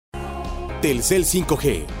Telcel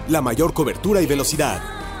 5G, la mayor cobertura y velocidad.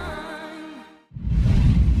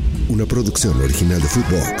 Una producción original de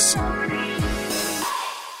Footbox.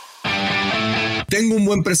 Tengo un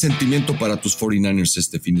buen presentimiento para tus 49ers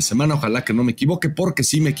este fin de semana. Ojalá que no me equivoque, porque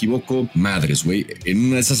si me equivoco, madres, güey. En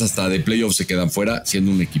una de esas hasta de playoffs se quedan fuera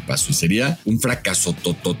siendo un equipazo. Y sería un fracaso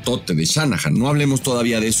tototote de Shanahan. No hablemos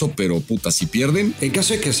todavía de eso, pero puta, si pierden. En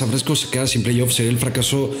caso de que San Francisco se queda sin playoffs, sería el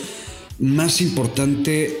fracaso más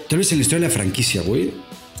importante, tal vez en la historia de la franquicia, güey.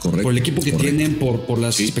 Correcto. Por el equipo que tienen, por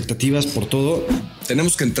las expectativas, por todo.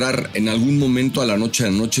 Tenemos que entrar en algún momento a la noche.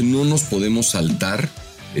 No nos podemos saltar.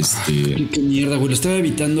 Qué mierda, güey. Lo estaba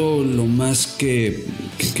evitando lo más que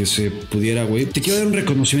se pudiera, güey. Te quiero dar un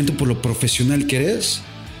reconocimiento por lo profesional que eres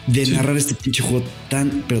de narrar este pinche juego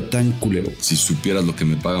tan, pero tan culero. Si supieras lo que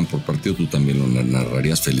me pagan por partido, tú también lo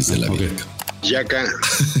narrarías feliz de la vida. Yaka,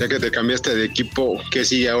 ya que te cambiaste de equipo, ¿qué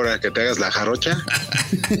sigue ahora? ¿Que te hagas la jarocha?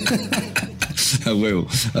 A huevo.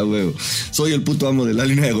 Soy el puto amo de la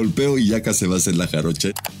línea de golpeo y Yaka se va a hacer la jarocha.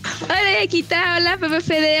 Hola Yaquita, hola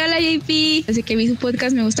PPFD, hola JP. Así que vi su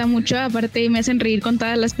podcast, me gusta mucho. Aparte me hacen reír con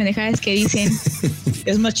todas las pendejadas que dicen.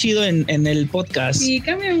 Es más chido en el podcast. Sí,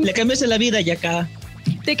 le cambiaste la vida, Yaka.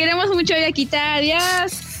 Te queremos mucho, Yaquita.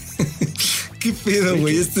 Adiós. ¿Qué pedo,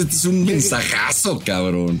 güey? Este es un mensajazo,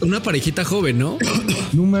 cabrón. Una parejita joven, ¿no?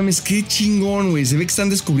 No mames, qué chingón, güey. Se ve que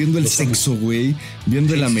están descubriendo el sexo, güey.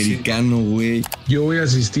 Viendo el americano, güey. Yo voy a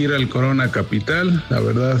asistir al Corona Capital. La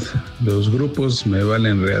verdad, los grupos me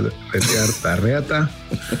valen reata.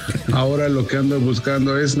 Ahora lo que ando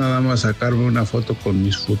buscando es nada más sacarme una foto con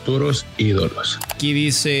mis futuros ídolos. Aquí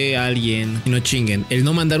dice alguien, y no chinguen, el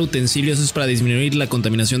no mandar utensilios es para disminuir la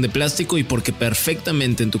contaminación de plástico y porque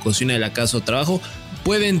perfectamente en tu cocina de la casa o trabajo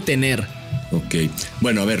pueden tener. Ok,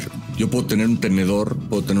 bueno, a ver, yo puedo tener un tenedor,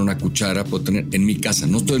 puedo tener una cuchara, puedo tener en mi casa.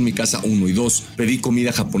 No estoy en mi casa, 1 y 2. Pedí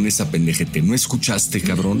comida japonesa, pendejete. ¿No escuchaste,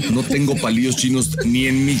 cabrón? No tengo palillos chinos ni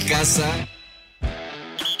en mi casa.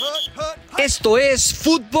 Esto es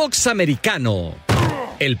Footbox Americano,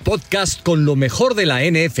 el podcast con lo mejor de la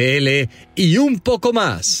NFL y un poco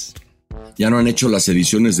más. Ya no han hecho las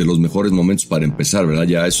ediciones de los mejores momentos para empezar, ¿verdad?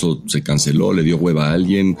 Ya eso se canceló, le dio hueva a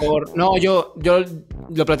alguien. No, yo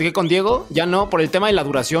lo platiqué con Diego, ya no, por el tema de la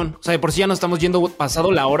duración. O sea, de por sí ya no estamos yendo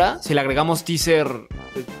pasado la hora. Si le agregamos teaser,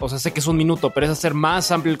 o sea, sé que es 1 minuto, pero es hacer más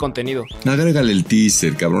amplio el contenido. Agrégale el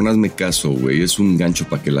teaser, cabrón, hazme caso, güey. Es un gancho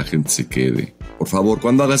para que la gente se quede. Por favor,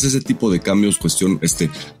 cuando hagas ese tipo de cambios,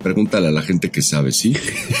 pregúntale a la gente que sabe, ¿sí?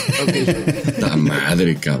 Ok. ¡Ta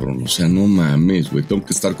madre, cabrón! O sea, no mames, güey. Tengo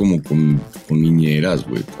que estar como con niñeras,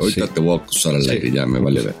 güey. Ahorita te voy a acusar al aire, ya me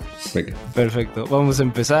vale ver. Venga. Perfecto, vamos a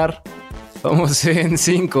empezar. Vamos en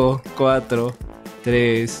 5, 4,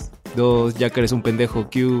 3, 2, ya que eres un pendejo,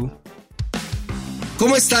 Q.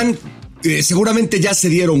 ¿Cómo están? Seguramente ya se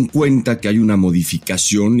dieron cuenta que hay una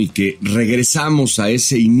modificación y que regresamos a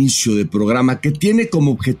ese inicio de programa que tiene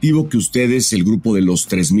como objetivo que ustedes, el grupo de los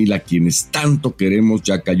 3,000 a quienes tanto queremos,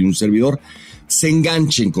 ya que hay un servidor, se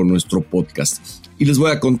enganchen con nuestro podcast. Y les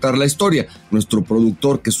voy a contar la historia. Nuestro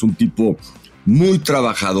productor, que es un tipo muy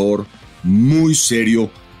trabajador, muy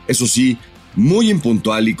serio, eso sí, muy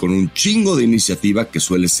impuntual y con un chingo de iniciativa, que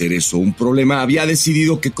suele ser eso un problema, había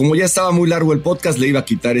decidido que como ya estaba muy largo el podcast, le iba a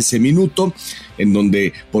quitar ese minuto en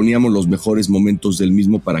donde poníamos los mejores momentos del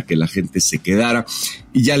mismo para que la gente se quedara,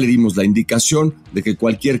 y ya le dimos la indicación de que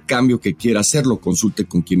cualquier cambio que quiera hacer lo consulte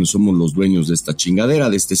con quienes somos los dueños de esta chingadera,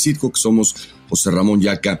 de este circo, que somos José Ramón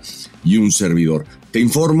Yaka y un servidor. Te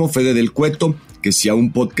informo, Fede del Cueto, que si a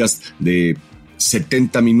un podcast de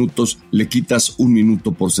 70 minutos le quitas 1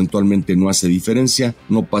 minuto porcentualmente, no hace diferencia,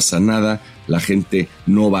 no pasa nada, la gente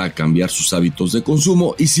no va a cambiar sus hábitos de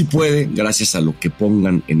consumo, y si puede, gracias a lo que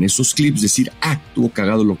pongan en esos clips, decir, tuvo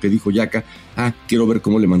cagado lo que dijo Yaka, quiero ver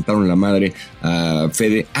cómo le mandaron la madre a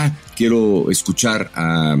Fede, quiero escuchar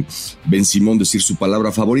a Ben Simón decir su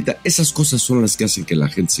palabra favorita. Esas cosas son las que hacen que la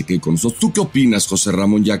gente se quede con nosotros. ¿Tú qué opinas, José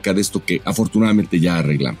Ramón Yaka, de esto que afortunadamente ya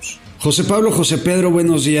arreglamos? José Pablo, José Pedro,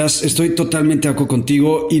 buenos días. Estoy totalmente de acuerdo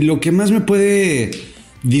contigo, y lo que más me puede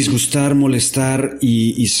disgustar, molestar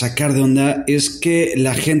y sacar de onda es que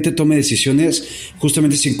la gente tome decisiones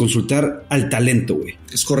justamente sin consultar al talento, güey.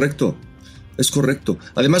 Es correcto.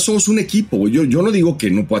 Además somos un equipo, güey. Yo no digo que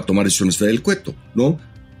no pueda tomar decisiones Fede del Cueto, ¿no?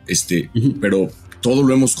 Pero todo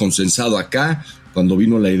lo hemos consensado acá. Cuando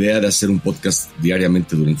vino la idea de hacer un podcast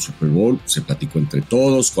diariamente durante el Super Bowl, se platicó entre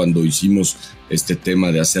todos. Cuando hicimos este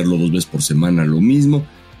tema de hacerlo 2 veces por semana, lo mismo.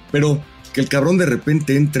 Pero que el cabrón de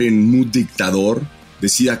repente entre en mood dictador,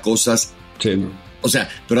 decida cosas. Sí, ¿no? O sea,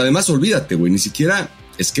 pero además olvídate, güey, ni siquiera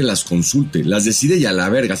es que las consulte, las decide y a la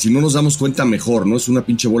verga. Si no nos damos cuenta, mejor, ¿no? Es una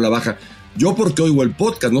pinche bola baja. Yo porque oigo el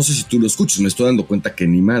podcast, no sé si tú lo escuchas, me estoy dando cuenta que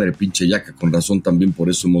ni madre, pinche yaca, con razón también por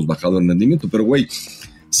eso hemos bajado el rendimiento. Pero güey,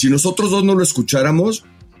 si nosotros dos no lo escucháramos,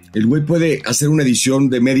 el güey puede hacer una edición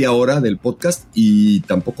de media hora del podcast y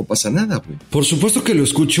tampoco pasa nada, güey. Por supuesto que lo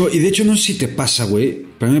escucho y de hecho no sé si te pasa, güey,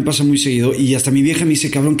 pero a mí me pasa muy seguido y hasta mi vieja me dice,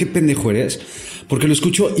 cabrón, qué pendejo eres, porque lo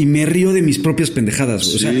escucho y me río de mis propias pendejadas,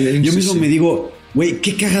 güey. O sea, yo mismo me digo, güey,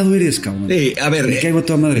 qué cagado eres, cabrón. A ver, me caigo a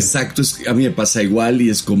toda madre. Exacto, a mí me pasa igual y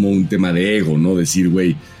es como un tema de ego, ¿no? Decir,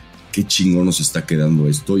 güey, qué chingón nos está quedando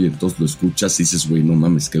esto y entonces lo escuchas y dices, güey, no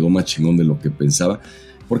mames, quedó más chingón de lo que pensaba.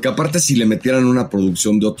 Porque aparte si le metieran una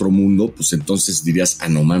producción de otro mundo, pues entonces dirías,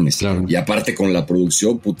 no mames. Claro. Y aparte con la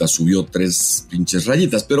producción, puta, subió 3 pinches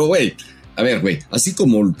rayitas. Pero güey, a ver, güey, así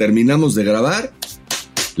como terminamos de grabar,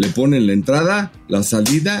 le ponen la entrada, la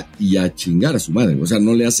salida y a chingar a su madre. O sea,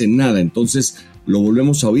 no le hacen nada. Entonces lo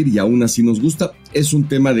volvemos a oír y aún así nos gusta. Es un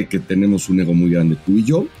tema de que tenemos un ego muy grande tú y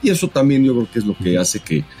yo. Y eso también yo creo que es lo que hace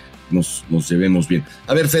que nos llevemos bien.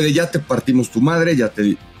 A ver, Fede, ya te partimos tu madre, ya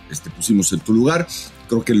te pusimos en tu lugar.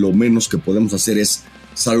 Creo que lo menos que podemos hacer es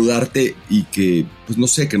saludarte y que, pues no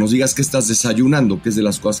sé, que nos digas qué estás desayunando, que es de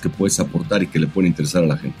las cosas que puedes aportar y que le pueden interesar a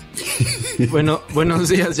la gente. Bueno, buenos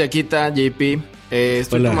días, Yaquita, JP.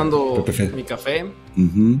 Estoy tomando mi café.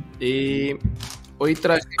 Y hoy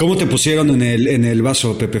traje... ¿Cómo te pusieron en el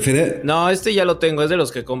vaso, Pepe Fede? No, ya lo tengo, es de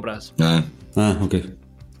los que compras. Ok.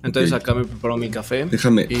 Entonces acá me preparo mi café.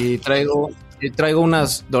 Déjame. Y traigo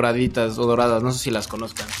unas doraditas o doradas, no sé si las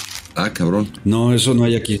conozcan. Cabrón. No, eso no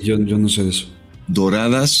hay aquí, yo no sé de eso.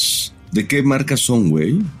 Doradas, ¿de qué marca son,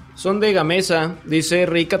 güey? Son de Gamesa, dice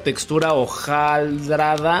rica textura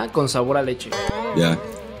hojaldrada con sabor a leche. Ya.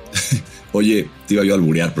 Oye, te iba yo a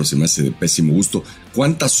alburear, pero se me hace de pésimo gusto.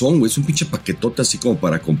 ¿Cuántas son, güey? Es un pinche paquetote así como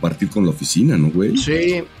para compartir con la oficina, ¿no, güey?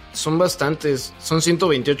 Sí, son bastantes. Son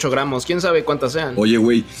 128 gramos. ¿Quién sabe cuántas sean? Oye,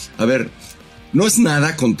 güey, a ver, no es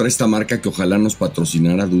nada contra esta marca que ojalá nos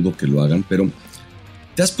patrocinara, dudo que lo hagan, pero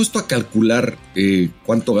 ¿te has puesto a calcular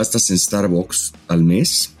cuánto gastas en Starbucks al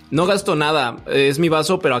mes? No gasto nada, es mi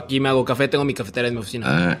vaso, pero aquí me hago café, tengo mi cafetera en mi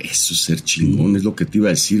oficina. Eso es ser chingón, es lo que te iba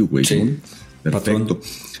a decir, güey. Sí, ¿no? Perfecto. patrón.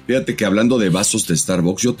 Fíjate que hablando de vasos de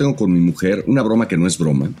Starbucks, yo tengo con mi mujer una broma que no es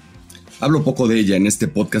broma. Hablo poco de ella en este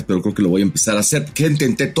podcast, pero creo que lo voy a empezar a hacer. Que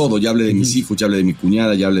intenté todo, ya hablé de mis hijos, ya hablé de mi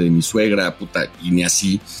cuñada, ya hablé de mi suegra, puta, y ni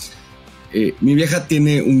así. Mi vieja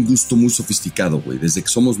tiene un gusto muy sofisticado, güey. Desde que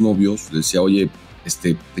somos novios, le decía, oye,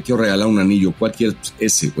 te quiero regalar un anillo, ¿cuál quieres? Pues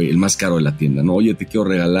ese, güey, el más caro de la tienda, ¿no? Oye, te quiero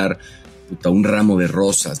regalar, puta, un ramo de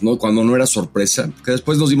rosas, ¿no? Cuando no era sorpresa, que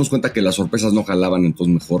después nos dimos cuenta que las sorpresas no jalaban,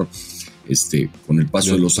 entonces mejor, con el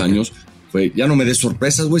paso de los años, fue, ya no me des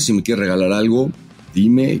sorpresas, güey, si me quieres regalar algo,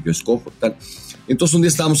 dime, yo escojo, tal. Entonces un día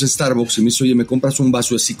estábamos en Starbucks y me dice, oye, ¿me compras un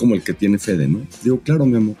vaso así como el que tiene Fede, no? Digo, claro,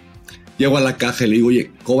 mi amor. Llego a la caja y le digo,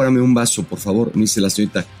 oye, cóbrame un vaso, por favor. Me dice la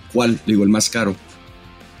señorita, ¿cuál? Le digo, el más caro.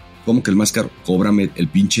 ¿Cómo que el más caro? Cóbrame el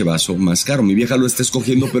pinche vaso más caro. Mi vieja lo está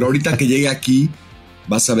escogiendo, pero ahorita que llegue aquí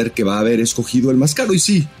vas a ver que va a haber escogido el más caro. Y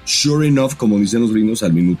sí, sure enough, como dicen los gringos,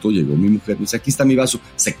 al minuto llegó mi mujer. Me dice, aquí está mi vaso.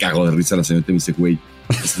 Se cagó de risa la señorita y me dice, güey,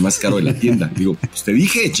 es el más caro de la tienda. Digo, pues te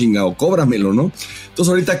dije, chingado, cóbramelo, ¿no? Entonces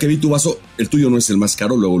ahorita que vi tu vaso, el tuyo no es el más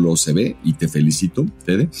caro, luego se ve y te felicito,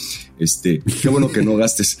 Fede. Qué bueno que no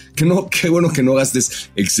gastes, qué bueno que no gastes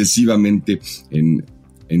excesivamente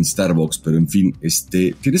en Starbucks, pero en fin,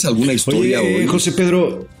 ¿tienes alguna historia? Oye, José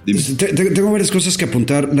Pedro, tengo varias cosas que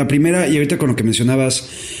apuntar. La primera, y ahorita con lo que mencionabas,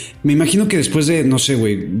 me imagino que después de, no sé,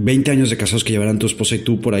 güey, 20 años de casados que llevarán tu esposa y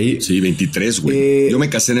tú por ahí. Sí, 23, güey. Yo me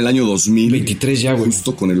casé en el año 2000. 23 ya, güey.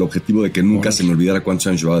 Justo con el objetivo de que nunca se me olvidara cuántos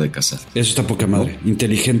años llevaba de casar. Eso está poca madre. ¿No?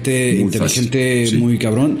 Inteligente, sí. Muy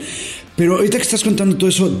cabrón. Pero ahorita que estás contando todo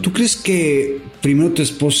eso, ¿tú crees que primero tu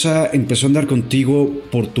esposa empezó a andar contigo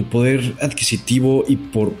por tu poder adquisitivo y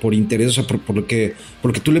por interés, o sea, por lo que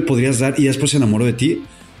tú le podrías dar y después se enamoró de ti?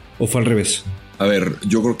 ¿O fue al revés? A ver,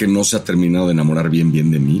 yo creo que no se ha terminado de enamorar bien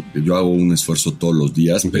de mí. Yo hago un esfuerzo todos los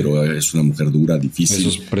días, pero es una mujer dura, difícil. Eso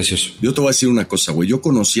es precioso. Yo te voy a decir una cosa, güey. Yo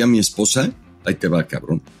conocí a mi esposa. Ahí te va,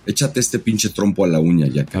 cabrón. Échate este pinche trompo a la uña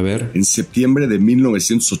ya, cabrón. A ver. En septiembre de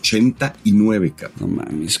 1989, cabrón. No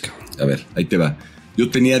mames, cabrón. A ver, ahí te va. Yo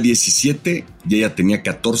tenía 17 y ella tenía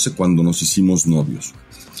 14 cuando nos hicimos novios.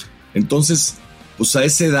 Entonces, pues a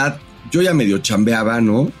esa edad, yo ya medio chambeaba,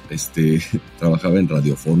 ¿no? Trabajaba en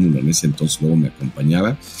Radio Fórmula en ese entonces, luego me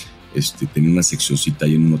acompañaba. Tenía una seccioncita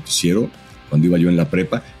ahí en un noticiero cuando iba yo en la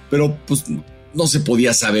prepa, pero pues no se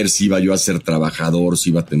podía saber si iba yo a ser trabajador, si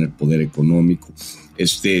iba a tener poder económico.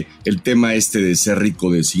 El tema de ser rico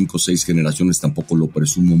de 5 o 6 generaciones tampoco lo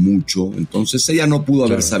presumo mucho. Entonces ella no pudo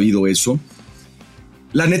haber sabido eso.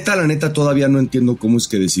 La neta, todavía no entiendo cómo es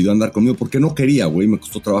que decidió andar conmigo, porque no quería, güey, me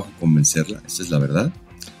costó trabajo convencerla, esa es la verdad.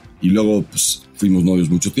 Y luego, pues, fuimos novios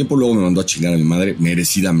mucho tiempo, luego me mandó a chingar a mi madre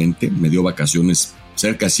merecidamente, me dio vacaciones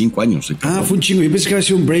cerca de 5 años. Fue un chingo, yo pensé que había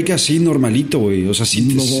sido un break así normalito, güey, o sea, sí.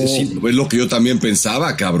 Es lo que yo también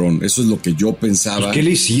pensaba, cabrón, eso es lo que yo pensaba. ¿Por qué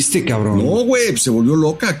le hiciste, cabrón? No, güey, se volvió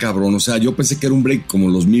loca, cabrón, o sea, yo pensé que era un break como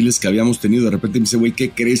los miles que habíamos tenido, de repente me dice, güey,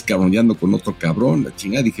 ¿qué crees, cabrón? Ya ando con otro cabrón, la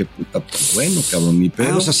chingada, dije, puta, pues bueno, cabrón, ni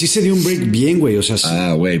pedo. O sea, sí se dio un break bien, güey, o sea. Sí.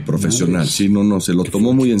 Güey, profesional, sí, no, se lo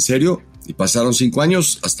tomó muy en serio. Y pasaron 5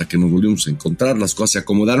 años hasta que nos volvimos a encontrar, las cosas se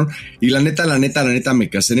acomodaron. Y la neta, me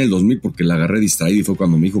casé en el 2000 porque la agarré distraída y fue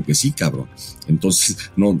cuando me dijo que sí, cabrón. Entonces,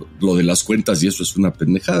 no, lo de las cuentas y eso es una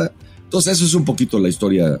pendejada. Entonces, eso es un poquito la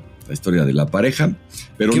historia de la pareja.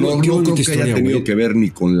 Pero no creo que haya tenido que ver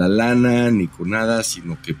ni con la lana, ni con nada,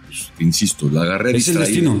 sino que, pues, insisto, la agarré distraída. Es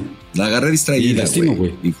el destino. La agarré distraída,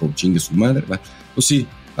 güey. Dijo, chingue su madre. Va. Pues sí,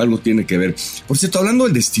 algo tiene que ver. Por cierto, hablando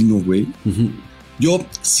del destino, güey. Uh-huh. Yo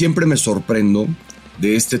siempre me sorprendo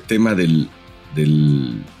de este tema del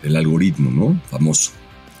algoritmo, ¿no? Famoso.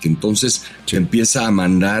 Que entonces te empieza a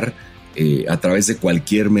mandar a través de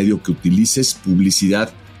cualquier medio que utilices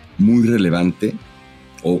publicidad muy relevante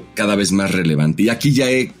o cada vez más relevante. Y aquí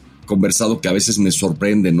ya he conversado que a veces me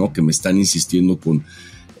sorprende, ¿no? Que me están insistiendo con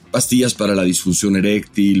pastillas para la disfunción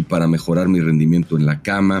eréctil, para mejorar mi rendimiento en la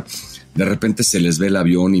cama. De repente se les ve el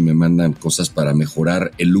avión y me mandan cosas para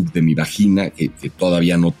mejorar el look de mi vagina que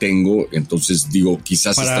todavía no tengo. Entonces digo,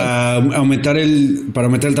 quizás para aumentar el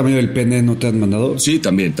tamaño del pene, ¿no te han mandado? Sí,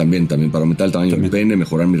 también para aumentar el tamaño del pene,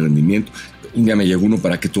 mejorar mi rendimiento. Un día me llegó uno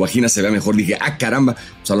para que tu vagina se vea mejor. Dije, caramba,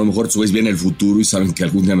 pues a lo mejor su vez viene el futuro y saben que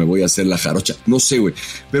algún día me voy a hacer la jarocha. No sé, güey.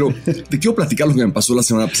 Pero te quiero platicar lo que me pasó la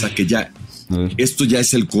semana pasada, que ya esto ya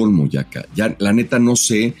es el colmo, ya la neta no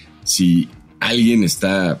sé si alguien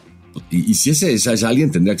está. Y si ese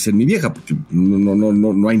alguien tendría que ser mi vieja, porque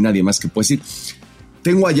no hay nadie más que pueda decir.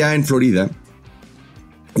 Tengo allá en Florida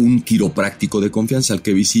un quiropráctico de confianza al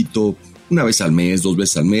que visito una vez al mes, 2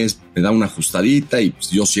 veces al mes, me da una ajustadita y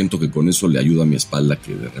pues yo siento que con eso le ayuda a mi espalda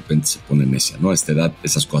que de repente se pone necia, ¿no? A esta edad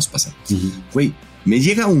esas cosas pasan. Güey, me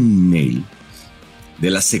llega un mail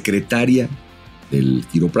de la secretaria del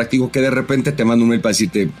quiropráctico que de repente te manda un mail para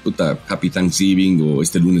decirte, puta, Happy Thanksgiving o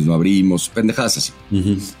este lunes no abrimos, pendejadas así. Y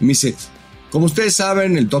me dice, como ustedes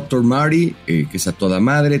saben, el Dr. Marty, que es a toda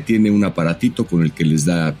madre, tiene un aparatito con el que les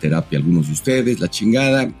da terapia a algunos de ustedes, la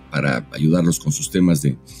chingada, para ayudarlos con sus temas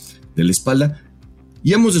de la espalda.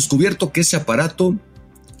 Y hemos descubierto que ese aparato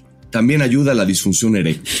también ayuda a la disfunción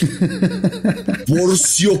eréctil. Por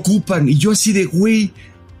si ocupan. Y yo así de, güey,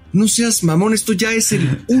 no seas mamón, esto ya es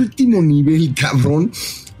el último nivel, cabrón,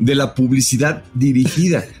 de la publicidad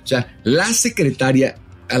dirigida. O sea, la secretaria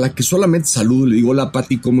a la que solamente saludo, le digo, hola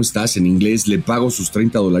Pati, ¿cómo estás? En inglés, le pago sus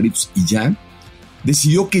 $30 y ya,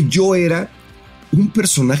 decidió que yo era un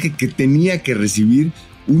personaje que tenía que recibir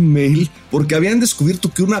un mail porque habían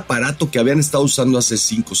descubierto que un aparato que habían estado usando hace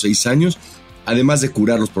 5 o 6 años, además de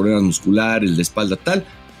curar los problemas musculares, de espalda, tal,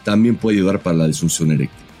 también puede ayudar para la disfunción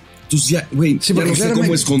eréctil. Entonces ya, güey, sí, ya no sé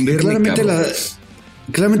cómo esconderme,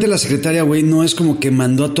 claramente la secretaria, güey, no es como que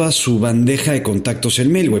mandó a toda su bandeja de contactos el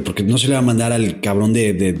mail, güey, porque no se le va a mandar al cabrón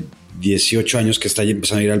de 18 años que está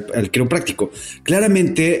empezando a ir al quiropráctico.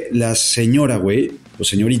 Claramente la señora, güey, o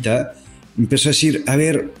señorita, empezó a decir, a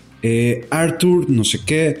ver, Arthur, no sé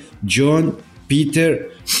qué, John,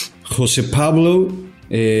 Peter, José Pablo,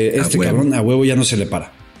 cabrón a huevo ya no se le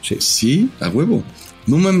para. Sí, a huevo.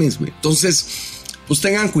 No mames, güey. Entonces, pues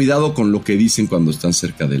tengan cuidado con lo que dicen cuando están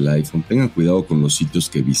cerca del iPhone, tengan cuidado con los sitios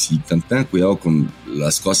que visitan, tengan cuidado con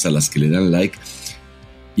las cosas a las que le dan like.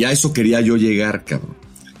 Y a eso quería yo llegar, cabrón.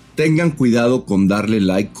 Tengan cuidado con darle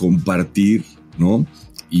like, compartir, ¿no?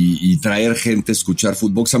 Y traer gente a escuchar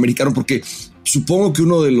Footbox Americano, porque supongo que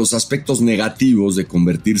uno de los aspectos negativos de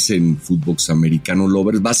convertirse en Footbox Americano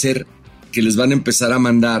lovers va a ser que les van a empezar a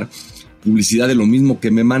mandar publicidad de lo mismo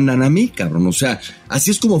que me mandan a mí, cabrón. O sea,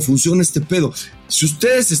 así es como funciona este pedo. Si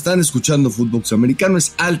ustedes están escuchando Footbox Americano,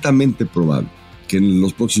 es altamente probable que en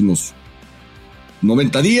los próximos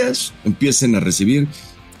 90 días empiecen a recibir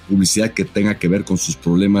publicidad que tenga que ver con sus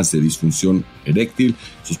problemas de disfunción eréctil,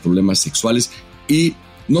 sus problemas sexuales, y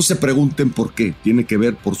no se pregunten por qué. Tiene que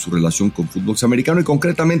ver por su relación con Footbox Americano y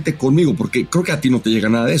concretamente conmigo, porque creo que a ti no te llega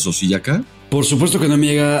nada de eso, ¿sí, Yaka? Por supuesto que no me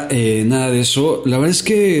llega nada de eso. La verdad es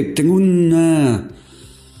que tengo una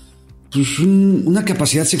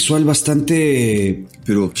capacidad sexual bastante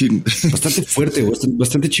bastante fuerte,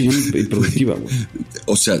 bastante chingón y productiva, güey.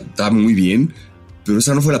 O sea, está muy bien, Pero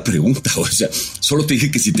esa no fue la pregunta, o sea, solo te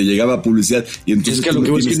dije que si te llegaba publicidad y entonces es que lo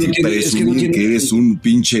que tienes que presumir que eres un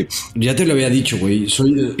pinche... Ya te lo había dicho, güey,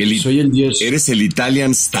 soy el dios. ¿Eres el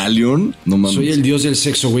Italian Stallion? No mames. Soy el dios del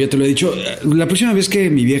sexo, güey, ya te lo he dicho. La próxima vez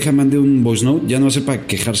que mi vieja mande un voice note, ya no va a ser para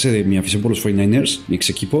quejarse de mi afición por los 49ers, mi ex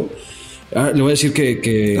equipo. Le voy a decir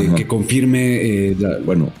que confirme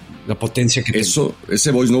la potencia que tengo.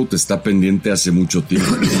 Ese voice note está pendiente hace mucho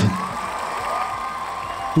tiempo.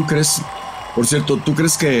 ¿Tú crees? Por cierto, ¿tú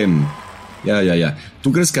crees que... Ya.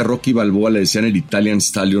 ¿Tú crees que a Rocky Balboa le decían el Italian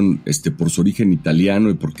Stallion por su origen italiano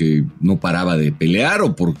y porque no paraba de pelear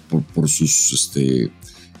o por sus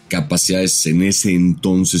capacidades en ese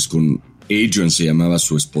entonces con Adrian, se llamaba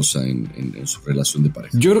su esposa en su relación de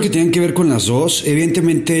pareja? Yo creo que tienen que ver con las dos.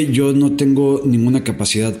 Evidentemente yo no tengo ninguna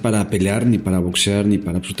capacidad para pelear, ni para boxear, ni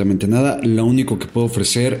para absolutamente nada. Lo único que puedo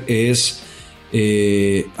ofrecer es...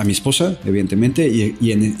 a mi esposa, evidentemente,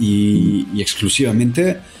 y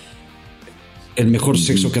exclusivamente el mejor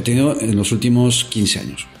sexo que ha tenido en los últimos 15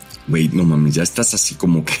 años. Güey, no mames, ya estás así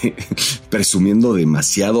como que presumiendo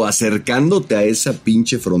demasiado, acercándote a esa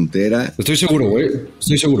pinche frontera. Estoy seguro, güey,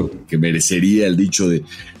 estoy seguro. Que merecería el dicho de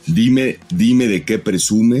dime de qué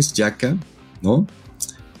presumes, yaca, ¿no?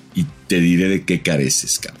 Y te diré de qué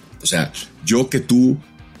careces, cabrón. O sea, yo que tú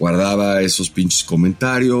guardaba esos pinches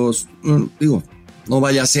comentarios. Digo, no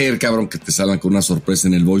vaya a ser, cabrón, que te salgan con una sorpresa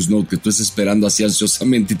en el voice note, que tú estés esperando así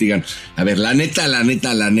ansiosamente y te digan, a ver, la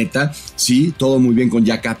neta, sí, todo muy bien con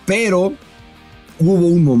Yaka, pero hubo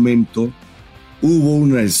un momento, hubo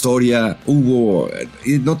una historia,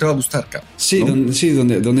 y no te va a gustar, cabrón. Sí, ¿no?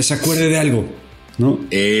 donde se acuerde de algo, ¿no?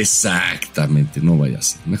 Exactamente, no vaya a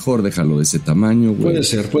ser. Mejor déjalo de ese tamaño, güey.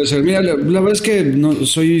 Puede ser. Mira, la verdad es que no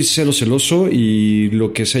soy cero celoso y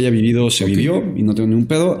lo que se haya vivido se vivió y no tengo ningún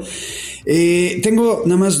pedo. Tengo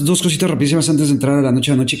nada más dos cositas rapidísimas antes de entrar a la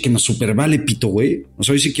noche que nos super vale pito, güey. O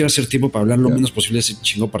sea, hoy sí quiero hacer tiempo para hablar lo menos posible de ese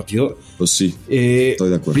chingo partido. Pues sí, estoy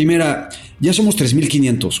de acuerdo. Primera, ya somos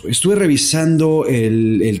 3,500. Estuve revisando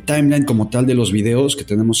el timeline como tal de los videos que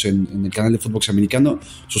tenemos en el canal de Footbox Americano.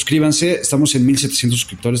 Suscríbanse, estamos en 1,700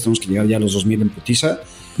 suscriptores, tenemos que llegar ya a los 2,000 en putiza.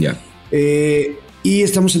 Ya. Y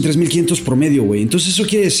estamos en 3,500 promedio, güey. Entonces eso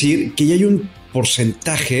quiere decir que ya hay un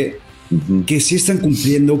porcentaje que sí están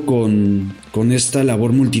cumpliendo con esta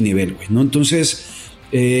labor multinivel, güey, ¿no? Entonces,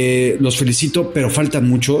 los felicito, pero faltan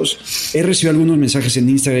muchos. He recibido algunos mensajes en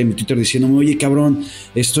Instagram y Twitter diciéndome, oye, cabrón,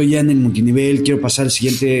 estoy ya en el multinivel, quiero pasar al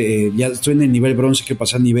siguiente, ya estoy en el nivel bronce, quiero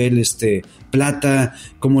pasar al nivel plata,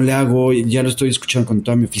 ¿cómo le hago? Ya lo estoy escuchando con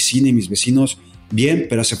toda mi oficina y mis vecinos. Bien,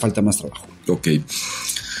 pero hace falta más trabajo. Ok.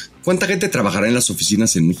 ¿Cuánta gente trabajará en las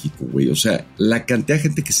oficinas en México, güey? O sea, la cantidad de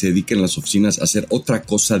gente que se dedica en las oficinas a hacer otra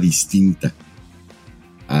cosa distinta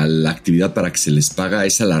a la actividad para que se les paga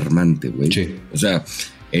es alarmante, güey. Sí. O sea,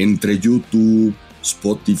 entre YouTube,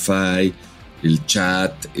 Spotify, el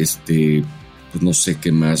chat, pues no sé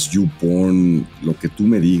qué más, YouPorn, lo que tú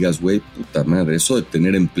me digas, güey, puta madre, eso de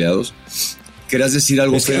tener empleados. ¿Querías decir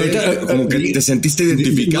algo, Fede? Como que te sentiste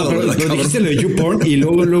identificado, ¿verdad, cabrón? Dijiste lo de YouPorn y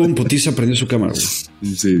luego un putiza prendió su cámara,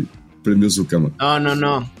 güey. Sí, prendió su cámara.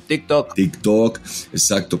 No. TikTok,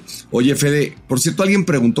 exacto. Oye, Fede, por cierto, alguien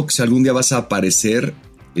preguntó que si algún día vas a aparecer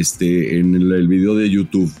en el video de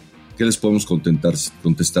YouTube. ¿Qué les podemos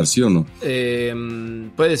contestar, sí o no?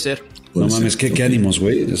 Puede ser. No mames, qué ánimos,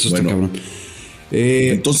 güey. Eso está cabrón.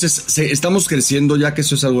 Entonces, estamos creciendo, ya que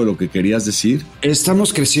eso es algo de lo que querías decir.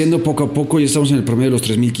 Estamos creciendo poco a poco y estamos en el promedio de los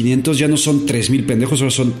 3,500. Ya no son 3,000 pendejos,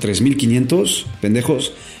 ahora son 3,500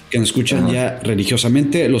 pendejos que nos escuchan ya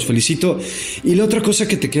religiosamente. Los felicito. Y la otra cosa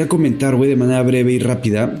que te quería comentar, güey, de manera breve y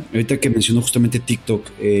rápida, ahorita que mencionó justamente TikTok,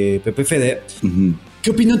 Pepe Fede,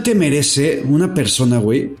 ¿qué opinión te merece una persona,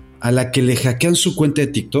 güey, a la que le hackean su cuenta de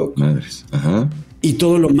TikTok? Madres. Ajá. Y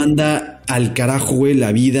todo lo manda al carajo, güey,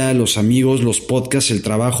 la vida, los amigos, los podcasts, el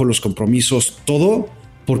trabajo, los compromisos, todo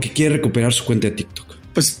porque quiere recuperar su cuenta de TikTok.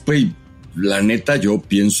 Pues, güey, la neta yo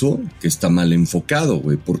pienso que está mal enfocado,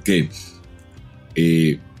 güey, porque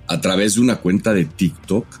a través de una cuenta de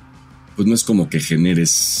TikTok, pues no es como que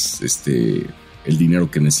generes el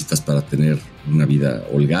dinero que necesitas para tener una vida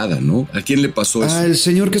holgada, ¿no? ¿A quién le pasó eso? Al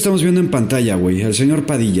señor que estamos viendo en pantalla, güey, al señor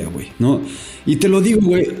Padilla, güey, ¿no? Y te lo digo,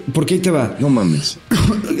 güey, porque ahí te va. No mames.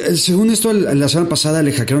 Según esto, la semana pasada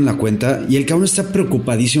le hackearon la cuenta y el cabrón está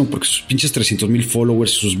preocupadísimo porque sus pinches 300,000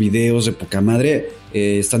 followers, sus videos de poca madre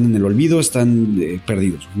están en el olvido, están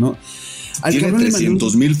perdidos, ¿no? Tiene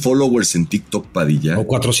 300,000 followers en TikTok, Padilla. O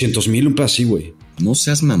 400,000, un pedo así, güey. No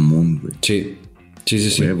seas mamón, güey. Sí.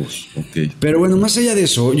 Sí. Huevos, ok. Pero bueno, más allá de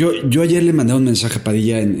eso, yo ayer le mandé un mensaje a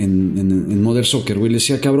Padilla en Modern Soccer, güey. Le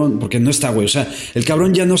decía, cabrón, porque no está, güey. O sea, el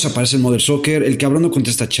cabrón ya no se aparece en Modern Soccer, el cabrón no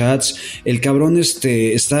contesta chats, el cabrón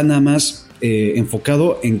está nada más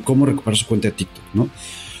enfocado en cómo recuperar su cuenta de TikTok, ¿no?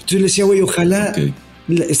 Entonces le decía, güey, ojalá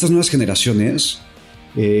estas nuevas generaciones,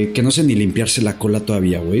 que no sé ni limpiarse la cola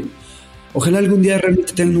todavía, güey, ojalá algún día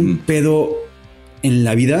realmente tengan un pedo en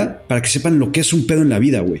la vida para que sepan lo que es un pedo en la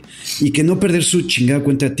vida, güey. Y que no perder su chingada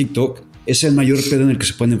cuenta de TikTok es el mayor pedo en el que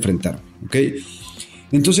se pueden enfrentar, ¿ok?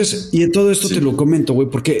 Entonces, y de todo esto te lo comento, güey,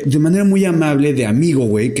 porque de manera muy amable de amigo,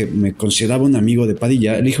 güey, que me consideraba un amigo de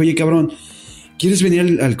Padilla, le dije, oye, cabrón, ¿quieres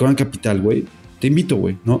venir al Corona Capital, güey? Te invito,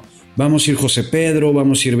 güey, ¿no? Vamos a ir José Pedro,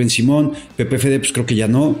 vamos a ir Ben Simón, Pepe Fede, pues creo que ya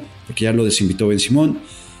no, porque ya lo desinvitó Ben Simón.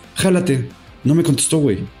 Jálate. No me contestó,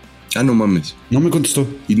 güey. Ah, no mames. No me contestó.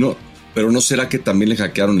 Y no... Pero ¿no será que también le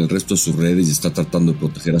hackearon el resto de sus redes y está tratando de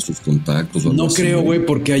proteger a sus contactos? No creo, güey,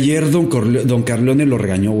 porque ayer Don Carleone lo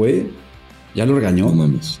regañó, güey. Ya lo regañó. No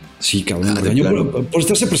mames. Sí, cabrón, lo regañó por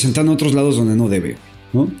estarse presentando en otros lados donde no debe,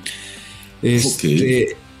 ¿no?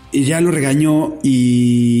 Y ya lo regañó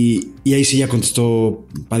y ahí sí ya contestó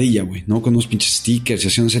Padilla, güey, ¿no? Con unos pinches stickers y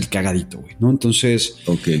haciéndose el cagadito, güey, ¿no? Entonces,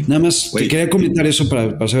 nada más te quería comentar eso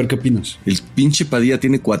para saber qué opinas. El pinche Padilla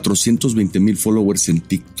tiene 420,000 followers en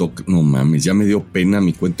TikTok. No mames, ya me dio pena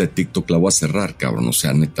mi cuenta de TikTok. La voy a cerrar, cabrón. O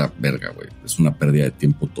sea, neta, verga, güey. Es una pérdida de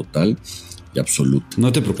tiempo total y absoluta.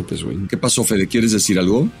 No te preocupes, güey. ¿Qué pasó, Fede? ¿Quieres decir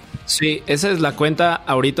algo? Sí, esa es la cuenta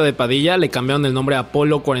ahorita de Padilla. Le cambiaron el nombre a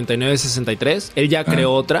Apolo 4963. Él ya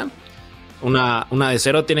creó otra. Una de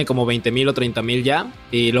cero, tiene como 20,000 o 30,000 ya.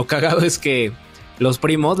 Y lo cagado es que los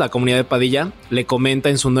primos, la comunidad de Padilla, le comenta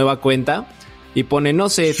en su nueva cuenta y pone, no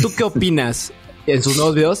sé, ¿tú qué opinas? En sus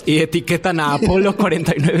nuevos videos y etiquetan a Apolo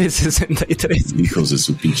 4963. Hijos de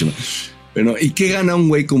su pinche madre. Bueno, ¿y qué gana un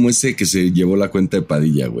güey como ese que se llevó la cuenta de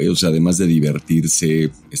Padilla, güey? O sea, además de divertirse,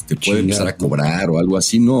 puede empezar a cobrar o algo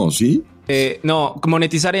así, ¿no? ¿Sí? No,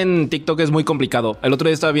 monetizar en TikTok es muy complicado. El otro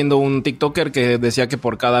día estaba viendo un TikToker que decía que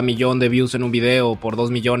por cada 1,000,000 de views en un video, por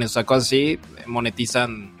 2 millones, o sea, cosas así,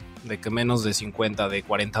 monetizan de que menos de 50, de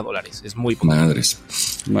 $40. Es muy poco. Madres.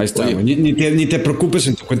 Ahí está, güey. Ni te preocupes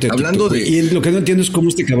en tu cuenta de hablando TikTok. De... Y lo que no entiendo es cómo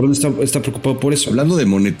este cabrón está preocupado por eso. Hablando de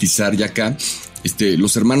monetizar ya acá,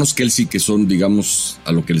 los hermanos Kelsey, que son, digamos,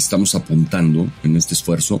 a lo que le estamos apuntando en este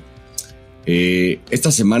esfuerzo,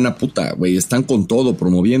 esta semana, puta, güey, están con todo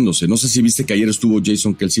promoviéndose. No sé si viste que ayer estuvo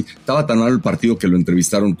Jason Kelsey. Estaba tan malo el partido que lo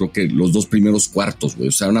entrevistaron, creo que los 2 primeros cuartos, güey.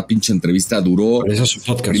 O sea, una pinche entrevista duró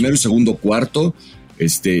primero y segundo cuarto.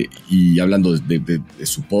 Y hablando de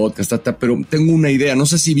su podcast, pero tengo una idea. No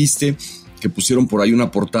sé si viste que pusieron por ahí una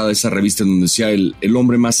portada de esa revista en donde decía el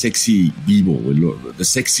hombre más sexy vivo, the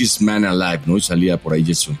sexiest man alive, ¿no? Y salía por ahí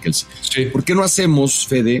Jason Kelsey. Sí. ¿Por qué no hacemos,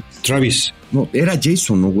 Fede? Travis. No, era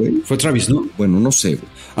Jason, ¿no, güey? Fue Travis, ¿no? Bueno, no sé, güey.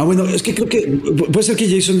 Ah, bueno, es que creo que puede ser que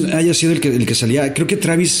Jason haya sido el que salía. Creo que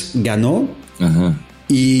Travis ganó. Ajá.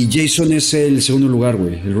 Y Jason es el segundo lugar,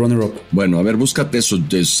 güey, el runner-up. Bueno, a ver, búscate eso.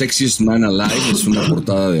 The Sexiest Man Alive es una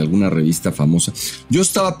portada de alguna revista famosa. Yo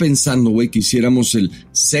estaba pensando, güey, que hiciéramos el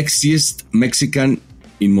Sexiest Mexican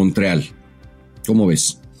in Montreal. ¿Cómo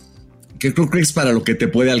ves? Que creo que es para lo que te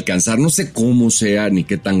puede alcanzar. No sé cómo sea ni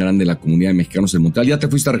qué tan grande la comunidad de mexicanos en Montreal. ¿Ya te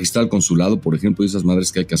fuiste a registrar al consulado, por ejemplo, y esas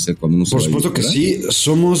madres que hay que hacer cuando uno se va? Por supuesto que sí.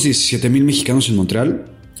 Somos 17,000 mexicanos en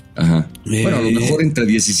Montreal. Ajá. Bueno, a lo mejor entre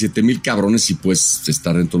 17,000 cabrones y pues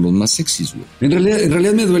estar dentro de los más sexys, güey. En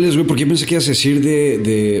realidad me dueles, güey, porque yo pensé que ibas a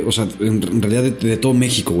decir o sea, en realidad de todo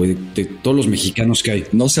México, güey, de todos los mexicanos que hay.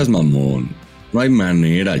 No seas mamón. No hay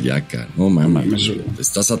manera, Yaka. No mames.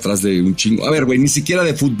 Estás atrás de un chingo. A ver, güey, ni siquiera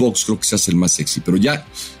de Footbox creo que seas el más sexy, pero ya,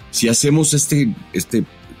 si hacemos este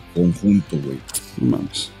conjunto, güey. No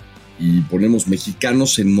mames. Y ponemos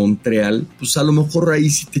mexicanos en Montreal, pues a lo mejor ahí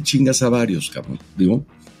sí te chingas a varios, cabrón. Digo,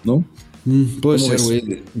 ¿no? Puede ser,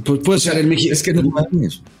 güey. Puede ser el mexicano. Es que no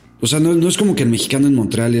mames. O sea, no es como que el mexicano en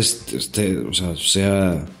Montreal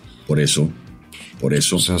sea. Por eso.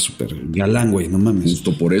 O sea, súper galán, güey, no mames.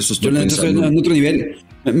 Justo por eso estoy pensando. Estoy en otro nivel.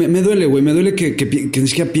 Me duele, güey. Me duele que ni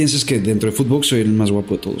siquiera pienses que dentro de fútbol soy el más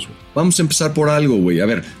guapo de todos, güey. Vamos a empezar por algo, güey. A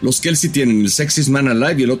ver, los Kelsey tienen el Sexiest Man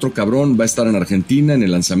Alive y el otro cabrón va a estar en Argentina en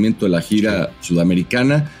el lanzamiento de la gira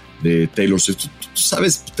sudamericana de Taylor Swift. ¿Tú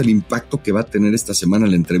sabes el impacto que va a tener esta semana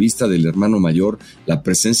la entrevista del hermano mayor, la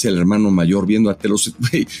presencia del hermano mayor viendo a Taylor Swift?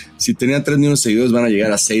 Güey, si tenían 3 millones de seguidores van a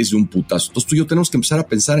llegar a 6 de un putazo. Entonces tú y yo tenemos que empezar a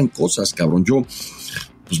pensar en cosas, cabrón. Yo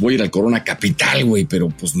pues voy a ir al Corona Capital, güey, pero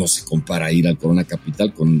pues no se compara ir al Corona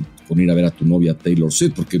Capital con ir a ver a tu novia Taylor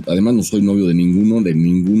Swift, porque además no soy novio de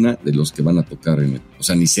ninguna de los que van a tocar o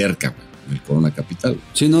sea, ni cerca, güey. el Corona Capital.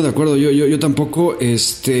 Sí, no, de acuerdo. Yo tampoco. Ya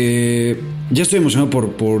estoy emocionado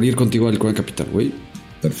por ir contigo al Corona Capital, güey.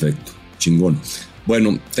 Perfecto, chingón.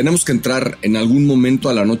 Bueno, tenemos que entrar en algún momento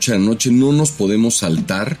a la noche de noche. No nos podemos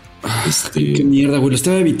saltar. Qué mierda, güey. Lo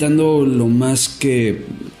estaba evitando lo más que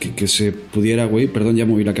se pudiera, güey. Perdón, ya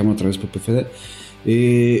moví la cámara otra vez, Pepe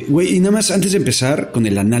Fede. Güey, y nada más antes de empezar con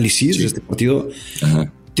el análisis de este partido,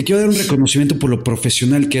 te quiero dar un reconocimiento por lo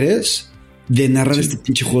profesional que eres de narrar este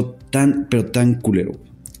pinche juego pero tan culero.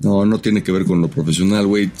 No tiene que ver con lo profesional,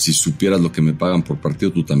 güey. Si supieras lo que me pagan por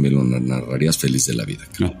partido, tú también lo narrarías feliz de la vida,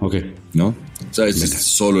 cabrón. Ok. ¿No? O sea, es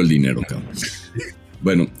solo el dinero, cabrón.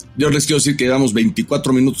 Bueno, yo les quiero decir que llevamos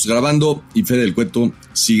 24 minutos grabando y Fede del Cueto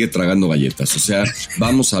sigue tragando galletas. O sea,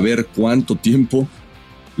 vamos a ver cuánto tiempo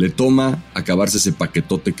le toma acabarse ese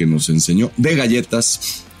paquetote que nos enseñó de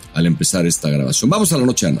galletas al empezar esta grabación. Vamos a la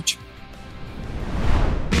noche de anoche.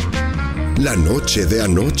 La noche de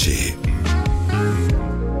anoche.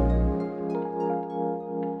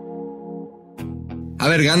 A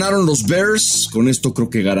ver, ganaron los Bears. Con esto creo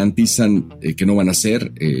que garantizan que no van a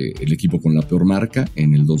ser el equipo con la peor marca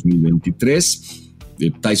en el 2023.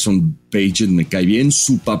 Tyson Bagent me cae bien.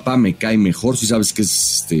 Su papá me cae mejor. Si sabes que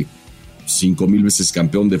es 5,000 veces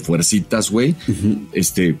campeón de fuercitas, güey.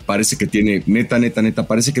 Parece que tiene, neta,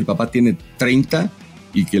 parece que el papá tiene 30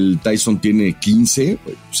 y que el Tyson tiene 15.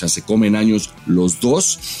 O sea, se comen años los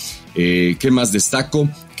dos. ¿Qué más destaco?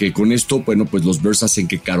 Que con esto, bueno, pues los Bears hacen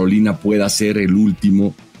que Carolina pueda ser el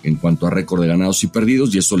último en cuanto a récord de ganados y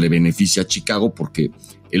perdidos, y eso le beneficia a Chicago porque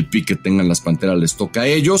el pick que tengan las Panteras les toca a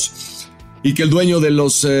ellos. Y que el dueño de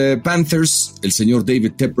los Panthers, el señor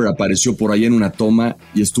David Tepper, apareció por ahí en una toma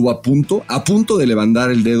y estuvo a punto de levantar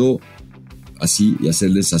el dedo así y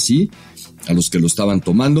hacerles así a los que lo estaban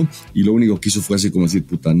tomando, y lo único que hizo fue así como decir,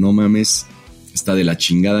 puta, no mames, está de la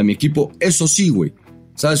chingada mi equipo. Eso sí, güey,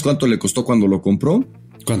 ¿sabes cuánto le costó cuando lo compró?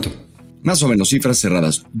 ¿Cuánto? Más o menos, cifras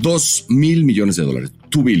cerradas, $2,000 millones,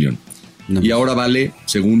 $2 billion. No. Y ahora vale,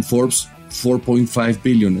 según Forbes, $4.5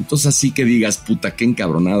 billion. Entonces así que digas, puta, qué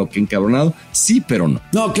encabronado, sí, pero no.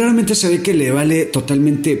 No, claramente se ve que le vale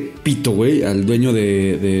totalmente pito, güey, al dueño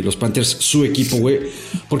de los Panthers, su equipo, güey.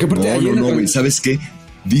 Porque aparte no, güey, ¿sabes qué?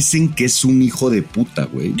 Dicen que es un hijo de puta,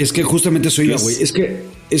 güey. Es que justamente eso iba, güey.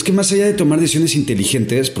 Es que más allá de tomar decisiones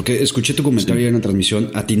inteligentes, porque escuché tu comentario en la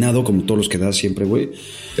transmisión, atinado como todos los que das siempre, güey.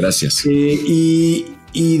 Gracias.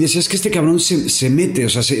 Y decías que este cabrón se mete, o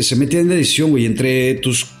sea, se mete en la decisión, güey. Entre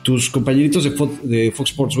tus compañeritos de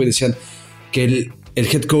Fox Sports, güey, decían que el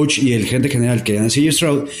head coach y el gerente general querían a CJ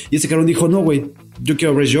Stroud, y este cabrón dijo, no, güey, yo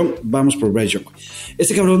quiero a Bryce Young, vamos por Bryce Young.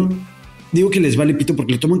 Este cabrón, digo que les vale pito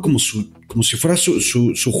porque le toman como si fuera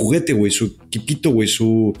su juguete, güey, su equipito, güey,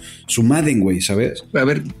 su Madden, güey, ¿sabes? A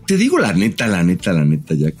ver, te digo la neta,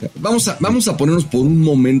 Yaka. Vamos a ponernos por un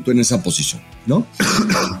momento en esa posición, ¿no?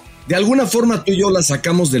 De alguna forma tú y yo la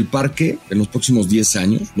sacamos del parque en los próximos 10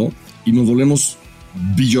 años, ¿no? Y nos volvemos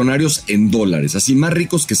billonarios en dólares, así más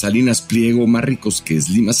ricos que Salinas Pliego, más ricos que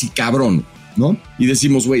Slim, así cabrón, ¿no? Y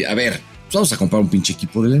decimos, güey, a ver, pues vamos a comprar un pinche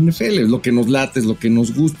equipo de la NFL, es lo que nos late, es lo que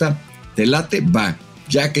nos gusta, te late, va.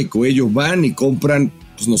 Yaka y Coello van y compran,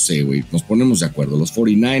 pues no sé, güey, nos ponemos de acuerdo, los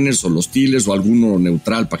 49ers o los Steelers o alguno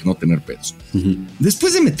neutral para no tener pedos.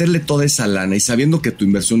 Después de meterle toda esa lana y sabiendo que tu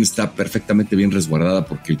inversión está perfectamente bien resguardada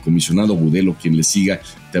porque el comisionado Goodell o quien le siga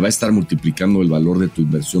te va a estar multiplicando el valor de tu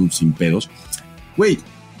inversión sin pedos, güey,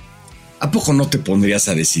 ¿a poco no te pondrías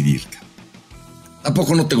a decidir? ¿A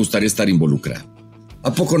poco no te gustaría estar involucrado?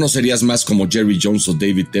 ¿A poco no serías más como Jerry Jones o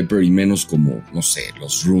David Tepper y menos como, no sé,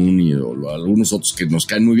 los Rooney o algunos otros que nos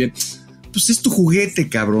caen muy bien? Pues es tu juguete,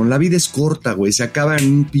 cabrón. La vida es corta, güey. Se acaba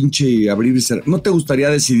en un pinche abrir y cerrar. ¿No te gustaría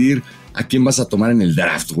decidir a quién vas a tomar en el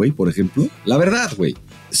draft, güey, por ejemplo? La verdad, güey.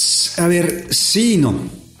 A ver, sí y no.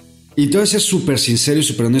 Y todo eso es súper sincero y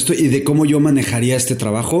súper honesto. Y de cómo yo manejaría este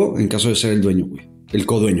trabajo en caso de ser el dueño, güey. El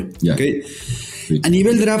codueño. Ya. ¿Okay? Sí. A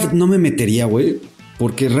nivel draft no me metería, güey.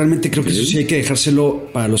 Porque realmente creo que eso sí hay que dejárselo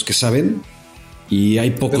para los que saben. Y hay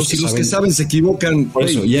pocos pero si los que saben se equivocan. Por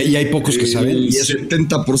eso, y hay pocos que saben. El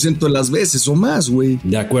 70% de las veces o más, güey.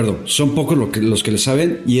 De acuerdo. Son pocos los que le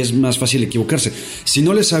saben y es más fácil equivocarse. Si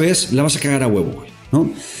no le sabes, la vas a cagar a huevo, güey,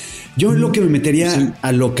 ¿no? Yo lo que me metería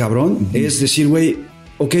a lo cabrón es decir, güey,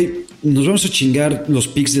 ok, nos vamos a chingar los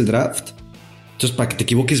picks del draft. Entonces, para que te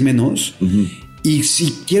equivoques menos. Y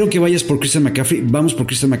si quiero que vayas por Christian McCaffrey, vamos por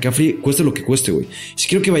Christian McCaffrey, cueste lo que cueste, güey. Si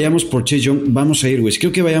quiero que vayamos por Chase Young, vamos a ir, güey. Si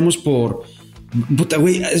quiero que vayamos por... Puta,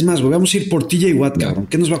 güey, es más, güey, vamos a ir por TJ Watt, cabrón.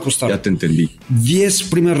 ¿Qué nos va a costar? Ya te entendí. 10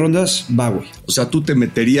 primeras rondas, va, güey. O sea, tú te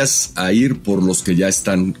meterías a ir por los que ya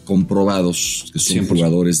están comprobados, que son 100%.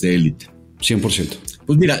 Jugadores de élite. 100%.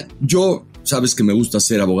 Pues mira, yo sabes que me gusta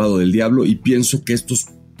ser abogado del diablo y pienso que estos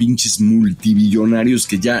pinches multimillonarios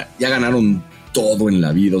que ya ganaron todo en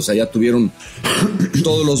la vida, o sea, ya tuvieron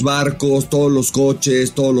todos los barcos, todos los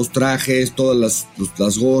coches, todos los trajes, todas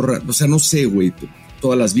las gorras, o sea, no sé, güey,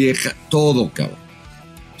 todas las viejas, todo, cabrón.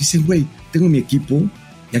 Dicen, güey, tengo mi equipo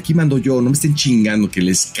y aquí mando yo, no me estén chingando que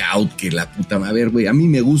el scout, que la puta, a ver, güey, a mí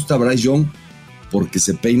me gusta Bryce Young porque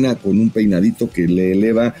se peina con un peinadito que le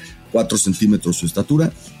eleva 4 centímetros su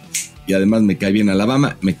estatura y además me cae bien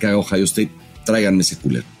Alabama, me caga Ohio State, tráiganme ese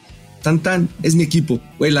culero. Tan, es mi equipo,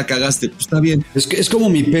 güey, la cagaste, pues está bien. Es como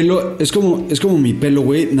mi pelo, es como mi pelo,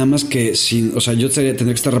 güey, nada más que sin, o sea, yo tendría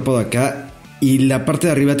que estar rapado acá y la parte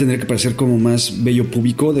de arriba tendría que parecer como más vello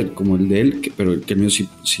púbico, como el de él, pero que el mío sí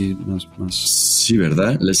más. Sí,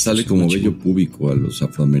 ¿verdad? Les sale como vello púbico a los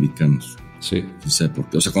afroamericanos. Sí. No sé por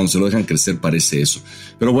qué, o sea, cuando se lo dejan crecer parece eso.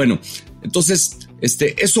 Pero bueno, entonces,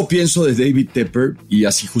 eso pienso de David Tepper y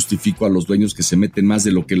así justifico a los dueños que se meten más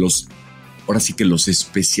de lo que ahora sí que los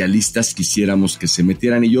especialistas quisiéramos que se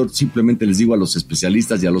metieran. Y yo simplemente les digo a los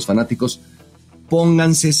especialistas y a los fanáticos,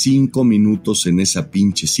 pónganse 5 minutos en esa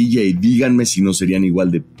pinche silla y díganme si no serían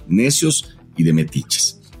igual de necios y de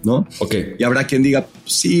metiches, ¿no? Ok. Y habrá quien diga,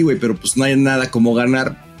 sí, güey, pero pues no hay nada como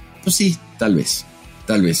ganar. Pues sí, tal vez.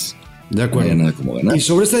 De acuerdo. No hay nada como ganar. Y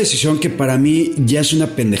sobre esta decisión que para mí ya es una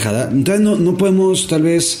pendejada, entonces no podemos tal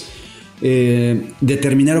vez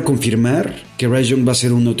determinar o confirmar que Bryce Young va a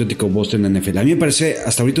ser un auténtico Boston en la NFL. A mí me parece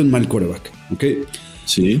hasta ahorita un mal quarterback, ¿ok?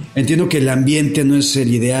 Sí. Entiendo que el ambiente no es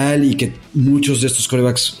el ideal y que muchos de estos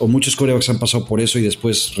quarterbacks o muchos quarterbacks han pasado por eso y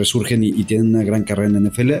después resurgen y tienen una gran carrera en la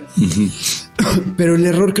NFL. Uh-huh. Pero el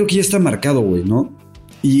error creo que ya está marcado, güey, ¿no?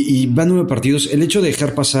 Y van 9 partidos. El hecho de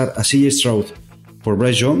dejar pasar a CJ Stroud por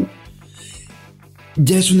Bryce Young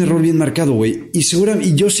ya es un error bien marcado, güey. Y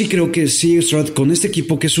yo sí creo que CJ Stroud con este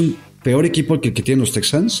equipo, que es un peor equipo que el que tienen los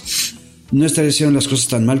Texans, no estaría haciendo las cosas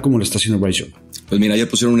tan mal como lo está haciendo Bryce Young. Pues mira, ya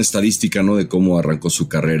pusieron una estadística, ¿no? De cómo arrancó su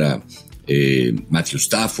carrera Matthew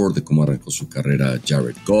Stafford, de cómo arrancó su carrera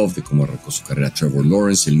Jared Goff, de cómo arrancó su carrera Trevor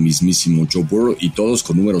Lawrence, el mismísimo Joe Burrow, y todos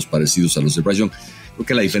con números parecidos a los de Bryce Young. Creo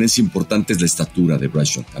que la diferencia importante es la estatura de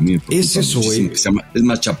Bryce Young. A mí me preocupa es eso, güey. Es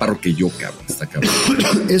más chaparro que yo, cabrón. Está cabrón.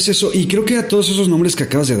 Es eso. Y creo que a todos esos nombres que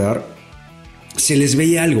acabas de dar se les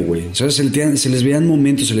veía algo, güey. ¿Sabes? Se les veían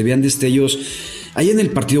momentos, se les veían destellos. Ahí en el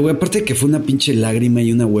partido, güey, aparte de que fue una pinche lágrima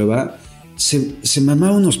y una hueva, se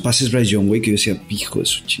mamaba unos pases Bryce Young, güey, que yo decía, hijo de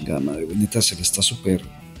su chingada madre, güey, neta, se le está súper...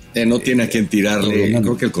 no tiene a quien tirarle.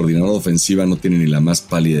 Creo que el coordinador de ofensiva no tiene ni la más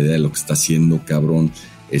pálida idea de lo que está haciendo, cabrón.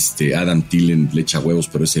 Adam Thielen le echa huevos,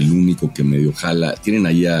 pero es el único que medio jala. Tienen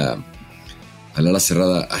ahí a la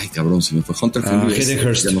cerrada. Ay, cabrón, se me fue Hunter. Hayden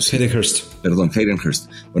Hurst. Perdón, Hayden Hurst.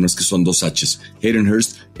 Bueno, es que son 2 H's. Hayden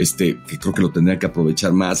Hurst, que creo que lo tendría que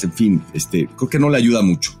aprovechar más. En fin, creo que no le ayuda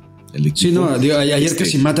mucho el equipo. Sí, no, ayer que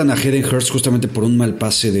si matan a Hayden Hurst justamente por un mal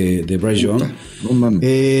pase de Bryce Young. No mames.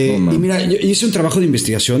 Y mira, yo hice un trabajo de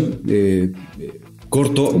investigación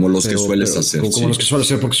corto. Como los que sueles hacer. Como los que suelo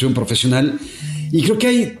hacer porque soy un profesional. Y creo que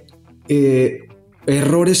hay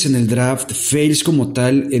errores en el draft, fails como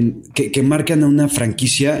tal, que marcan a una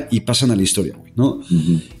franquicia y pasan a la historia, ¿no?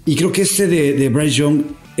 Uh-huh. Y creo que de Bryce Young,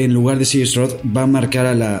 en lugar de CJ Stroud, va a marcar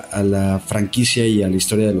a la franquicia y a la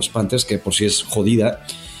historia de los Panthers, que por sí es jodida.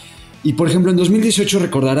 Y por ejemplo, en 2018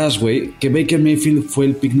 recordarás, güey, que Baker Mayfield fue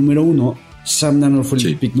el pick número 1, Sam Darnold fue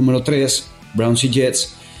el pick número 3, Browns y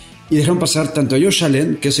Jets. Y dejaron pasar tanto a Josh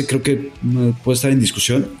Allen, que ese creo que puede estar en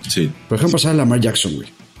discusión. Sí. Pero dejaron pasar a Lamar Jackson, güey,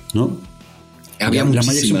 ¿no? Había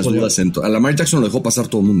muchísimas dudas. A Lamar Jackson lo dejó pasar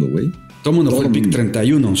todo el mundo, güey. Todo el mundo fue el pick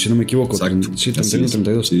 31, si no me equivoco. Exacto. Sí, 31,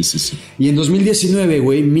 32. Sí. Y en 2019,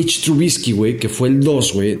 güey, Mitch Trubisky, güey, que fue el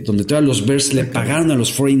 2, güey, donde todos los Bears le pagaron a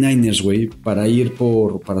los 49ers, güey, para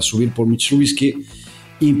subir por Mitch Trubisky.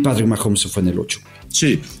 Y Patrick Mahomes se fue en el 8.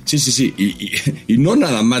 Sí. Y no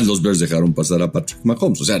nada más los Bears dejaron pasar a Patrick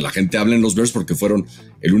Mahomes. O sea, la gente habla en los Bears porque fueron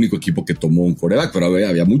el único equipo que tomó un quarterback, pero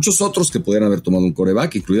había muchos otros que podían haber tomado un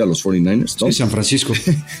quarterback, incluida los 49ers, ¿no? Sí, San Francisco.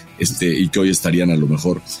 Y que hoy estarían a lo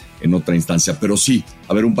mejor en otra instancia. Pero sí,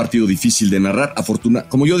 a ver, un partido difícil de narrar.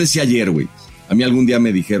 Como yo decía ayer, güey, a mí algún día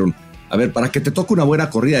me dijeron, a ver, para que te toque una buena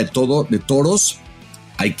corrida de toros,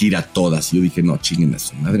 hay que ir a todas. Y yo dije, no, chinguen a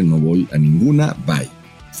su madre, no voy a ninguna, bye.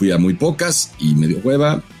 Fui a muy pocas y me dio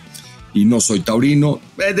hueva y no soy taurino,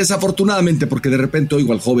 desafortunadamente, porque de repente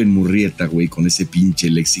oigo al joven Murrieta, güey, con ese pinche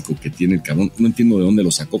léxico que tiene el cabrón, no entiendo de dónde lo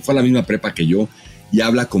sacó, fue a la misma prepa que yo y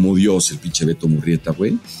habla como Dios el pinche Beto Murrieta,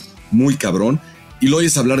 güey, muy cabrón, y lo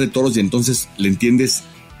oyes hablar de toros y entonces le entiendes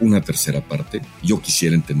una tercera parte. Yo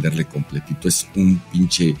quisiera entenderle completito, es un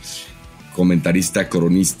pinche comentarista,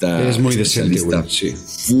 cronista. Es muy decente, güey. Sí.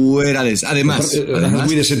 Fuera de... Además,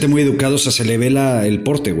 muy decente, muy educado. O sea, se le ve el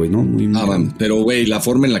porte, güey, ¿no? Pero, güey, la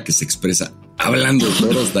forma en la que se expresa, hablando de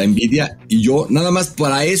toros, da envidia. Y yo, nada más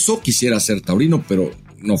para eso, quisiera ser taurino, pero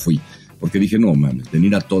no fui. Porque dije, no mames,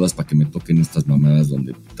 venir a todas para que me toquen estas mamadas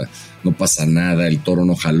donde no pasa nada, el toro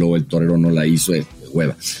no jaló, el torero no la hizo,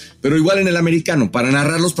 hueva. Pero igual en el americano, para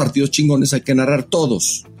narrar los partidos chingones hay que narrar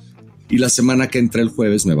todos. Y la semana que entra el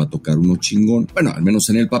jueves me va a tocar uno chingón. Bueno, al menos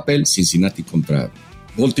en el papel, Cincinnati contra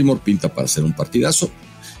Baltimore pinta para hacer un partidazo.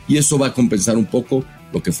 Y eso va a compensar un poco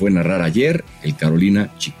lo que fue narrar ayer el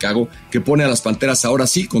Carolina-Chicago, que pone a las Panteras ahora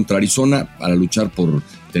sí contra Arizona para luchar por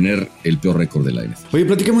tener el peor récord de la NFL. Oye,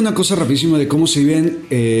 platícame una cosa rapidísima de cómo se viven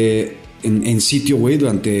en sitio, güey,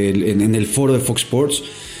 en el foro de Fox Sports,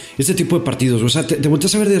 este tipo de partidos. O sea, te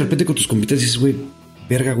volteas a ver de repente con tus compitas y dices, güey,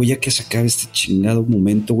 verga, güey, ya que se acabe este chingado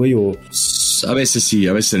momento, güey, o... A veces sí,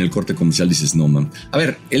 a veces en el corte comercial dices, no, man. A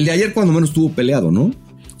ver, el de ayer cuando menos estuvo peleado, ¿no?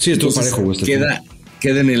 Sí, estuvo parejo, güey.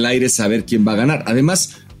 Queda en el aire saber quién va a ganar.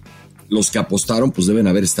 Además, los que apostaron, pues deben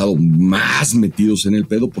haber estado más metidos en el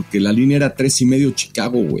pedo, porque la línea era 3.5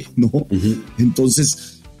 Chicago, güey, ¿no? Uh-huh.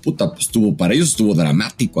 Entonces, puta, pues para ellos estuvo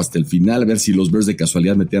dramático hasta el final, a ver si los Bears de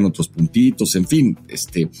casualidad metían otros puntitos, en fin,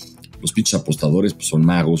 los pinches apostadores pues son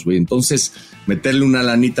magos, güey. Entonces, meterle una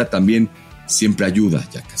lanita también siempre ayuda,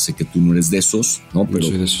 ya que sé que tú no eres de esos, ¿no? Pero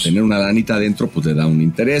no esos. Tener una lanita adentro, pues le da un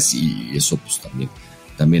interés y eso pues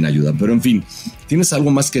también ayuda. Pero en fin, ¿tienes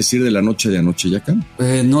algo más que decir de la noche de anoche, Yaka?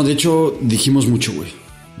 No, de hecho, dijimos mucho, güey.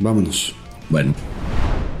 Vámonos. Bueno.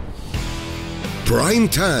 Prime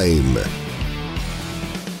Time.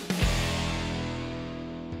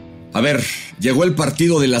 A ver, llegó el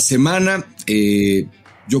partido de la semana.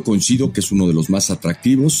 Yo coincido que es uno de los más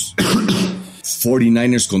atractivos.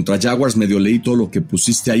 49ers contra Jaguars, medio leí todo lo que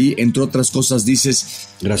pusiste ahí. Entre otras cosas dices,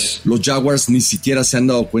 gracias. Los Jaguars ni siquiera se han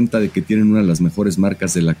dado cuenta de que tienen una de las mejores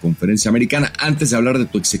marcas de la conferencia americana. Antes de hablar de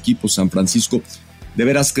tu ex equipo San Francisco, ¿de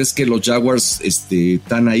veras crees que los Jaguars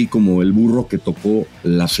están ahí como el burro que tocó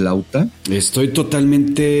la flauta? Estoy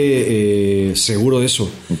totalmente seguro de eso.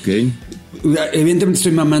 Ok. Evidentemente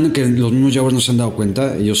estoy mamando que los mismos Jaguars no se han dado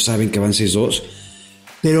cuenta. Ellos saben que van 6-2.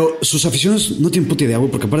 Pero sus aficiones no tienen puta idea,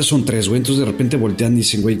 güey, porque aparte son 3, güey. Entonces de repente voltean y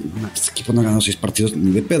dicen, güey, este equipo no ha ganado 6 partidos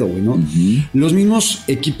ni de pedo, güey, ¿no? Uh-huh. Los mismos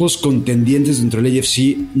equipos contendientes dentro del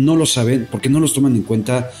AFC no lo saben porque no los toman en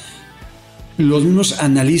cuenta. Los mismos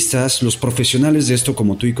analistas, los profesionales de esto,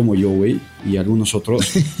 como tú y como yo, güey, y algunos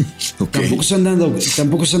otros, okay. tampoco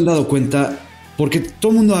se han dado cuenta, porque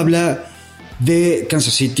todo el mundo habla de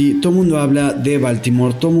Kansas City, todo el mundo habla de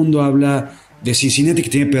Baltimore, todo el mundo habla de Cincinnati que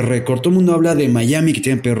tiene peor récord, todo el mundo habla de Miami que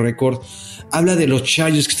tiene peor récord, habla de los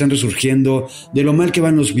Chargers que están resurgiendo, de lo mal que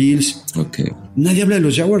van los Bills. Okay. Nadie habla de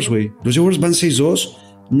los Jaguars, güey. Los Jaguars van 6-2.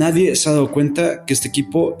 Nadie se ha dado cuenta que este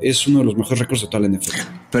equipo es uno de los mejores récords de toda la NFL.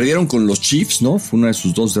 Perdieron con los Chiefs, ¿no? Fue una de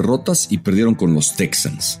sus 2 derrotas y perdieron con los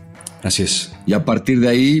Texans. Así es. Y a partir de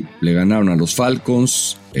ahí le ganaron a los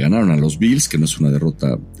Falcons, le ganaron a los Bills, que no es una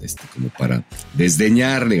derrota como para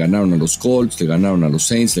desdeñar, le ganaron a los Colts, le ganaron a los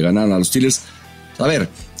Saints, le ganaron a los Steelers. A ver,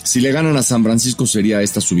 si le ganan a San Francisco sería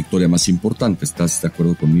esta su victoria más importante. ¿Estás de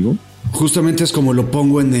acuerdo conmigo? Justamente es como lo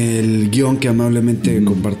pongo en el guión que amablemente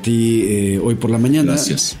compartí hoy por la mañana.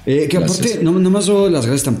 Gracias. Que aparte, no más doy las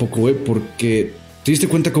gracias tampoco, güey, porque ¿te diste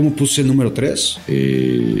cuenta cómo puse el número 3?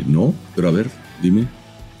 No, pero a ver, dime.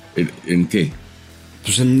 ¿En qué?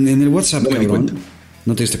 Pues en el WhatsApp, no me cabrón. Di cuenta.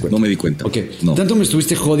 No te diste cuenta. No me di cuenta. Ok. No. Tanto me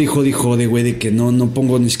estuviste jode, güey, de que no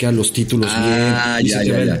pongo ni siquiera los títulos bien. Y se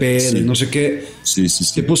te ve el pedo y no sé qué. Sí.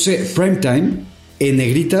 Te puse Primetime en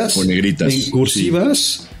negritas. O negritas. En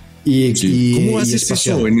cursivas. Sí. Y ¿Cómo haces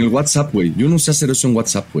eso en el WhatsApp, güey? Yo no sé hacer eso en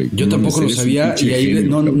WhatsApp, güey. Yo tampoco lo sabía. Y ahí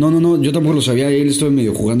no, yo tampoco lo sabía. Y ahí le estuve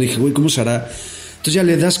medio jugando y dije, güey, ¿cómo se hará? Entonces ya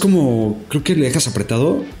le das como, creo que le dejas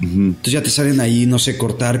apretado. Uh-huh. Entonces ya te salen ahí, no sé,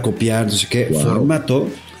 cortar, copiar, no sé qué, formato.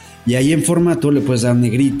 Y ahí en formato le puedes dar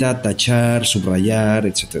negrita, tachar, subrayar,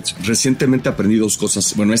 etcétera, etcétera. Recientemente aprendí 2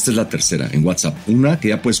 cosas. Bueno, esta es la tercera en WhatsApp. Una, que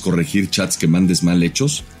ya puedes corregir chats que mandes mal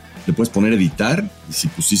hechos. Le puedes poner editar. Y si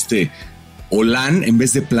pusiste Olan en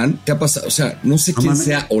vez de plan, ¿qué ha pasado? O sea, no sé quién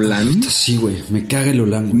sea Olan. Sí, güey, me caga el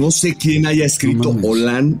Olan, güey. No sé quién haya escrito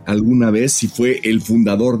Olan alguna vez, si fue el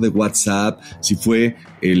fundador de WhatsApp, si fue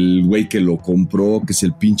el güey que lo compró, que es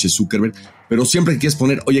el pinche Zuckerberg. Pero siempre que quieres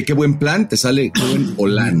poner, oye, qué buen plan, te sale qué buen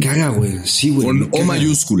Olan. Me caga, güey. Sí, güey. Con O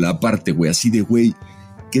mayúscula aparte, güey. Así de, güey,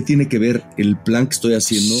 ¿qué tiene que ver el plan que estoy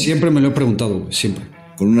haciendo? Siempre me lo he preguntado, güey. Siempre.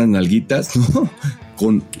 Con unas nalguitas, ¿no?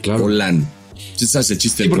 Con Olan. ¿Sí sabes el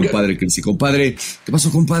chiste del compadre que dice, compadre, ¿qué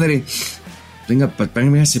pasó, compadre?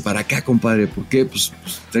 véngase para acá, compadre. ¿Por qué? Pues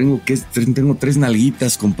tengo 3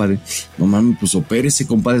 nalguitas, compadre. No mames, pues opérese,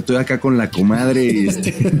 compadre. Estoy acá con la comadre.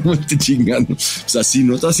 No esté chingando. O sea, si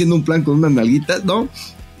no estás haciendo un plan con unas nalguitas, ¿no?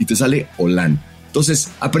 Y te sale Olan. Entonces,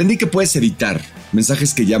 aprendí que puedes editar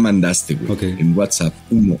mensajes que ya mandaste, güey, en WhatsApp.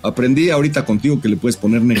 1. Aprendí ahorita contigo que le puedes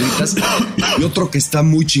poner negritas. Y otro que está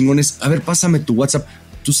muy chingón es, a ver, pásame tu WhatsApp.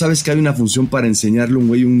 Tú sabes que hay una función para enseñarle a un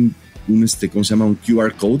güey ¿cómo se llama? Un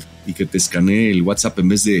QR code y que te escanee el WhatsApp en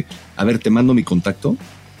vez de, a ver, te mando mi contacto.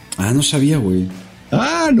 Ah, no sabía, güey.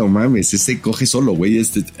 Ah, no mames, ese coge solo, güey.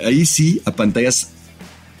 Ahí sí, a pantallas,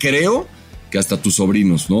 creo que hasta tus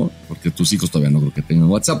sobrinos, ¿no? Porque tus hijos todavía no creo que tengan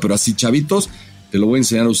WhatsApp, pero así chavitos, te lo voy a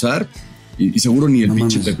enseñar a usar y seguro ni el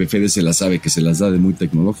pinche Pepe Fede se la sabe, que se las da de muy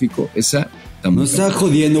tecnológico. Esa está muy... No está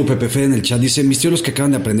jodiendo Pepe Fede en el chat. Dice, mis tíos los que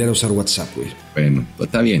acaban de aprender a usar WhatsApp, güey. Bueno,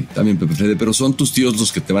 está bien Pepe Fede, pero son tus tíos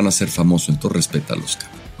los que te van a hacer famoso, entonces respétalos,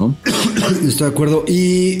 cabrón, ¿no? Estoy de acuerdo.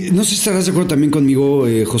 Y no sé si estarás de acuerdo también conmigo,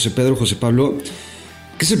 José Pablo,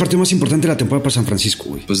 que es el partido más importante de la temporada para San Francisco,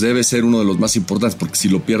 güey. Pues debe ser uno de los más importantes, porque si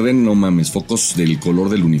lo pierden, no mames, focos del color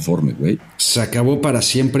del uniforme, güey. Se acabó para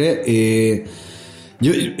siempre.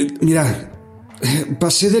 Mira,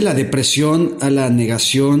 pasé de la depresión a la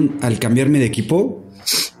negación al cambiarme de equipo.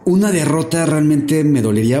 Una derrota realmente me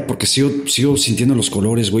dolería porque sigo sintiendo los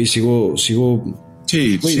colores, güey. Sigo. Sí,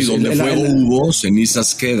 güey, sí, donde fuego hubo,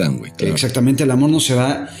 cenizas quedan, güey. Claro. Exactamente, el amor no se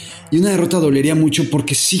va. Y una derrota dolería mucho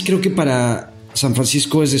porque sí creo que para San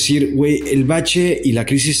Francisco es decir, güey, el bache y la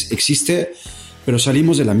crisis existe, pero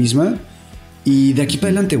salimos de la misma. Y de aquí para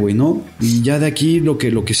adelante, güey, ¿no? Y ya de aquí lo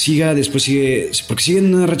que siga, después sigue... Porque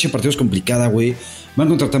siguen una racha de partidos complicada, güey. Van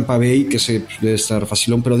contra Tampa Bay, que se debe estar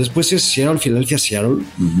facilón, pero después es Seattle, Filadelfia, Seattle.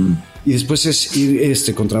 Uh-huh. Y después es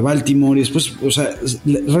ir contra Baltimore. Y después, o sea,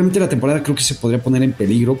 realmente la temporada creo que se podría poner en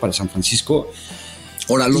peligro para San Francisco.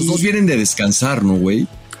 Ahora, los dos vienen de descansar, ¿no, güey?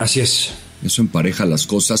 Así es. Eso empareja las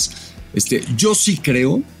cosas. Yo sí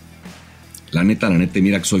creo... La neta,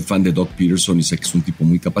 mira que soy fan de Doug Peterson y sé que es un tipo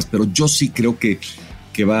muy capaz, pero yo sí creo que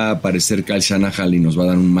va a aparecer Kyle Shanahan y nos va a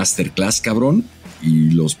dar un masterclass, cabrón, y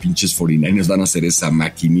los pinches 49ers van a hacer esa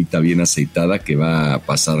maquinita bien aceitada que va a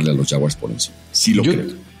pasarle a los Jaguars por encima. Sí lo creo.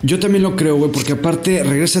 Yo también lo creo, güey, porque aparte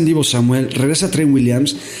regresan Deebo Samuel, regresa Trent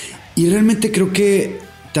Williams, y realmente creo que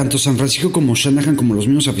tanto San Francisco como Shanahan, como los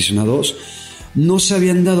mismos aficionados, no se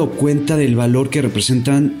habían dado cuenta del valor que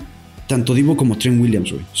representan tanto Deebo como Trent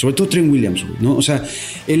Williams, güey. Sobre todo Trent Williams, güey, ¿no? O sea,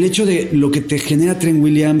 el hecho de lo que te genera Trent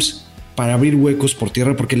Williams para abrir huecos por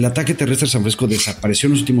tierra, porque el ataque terrestre de San Francisco desapareció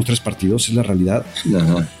en los últimos 3 partidos, es la realidad.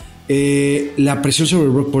 Ajá. La presión sobre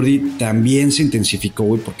Brock Purdy también se intensificó,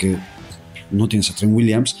 güey, porque no tienes a Trent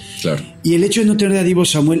Williams. Claro. Y el hecho de no tener a Deebo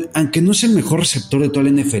Samuel, aunque no es el mejor receptor de toda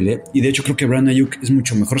la NFL, y de hecho creo que Brandon Ayuk es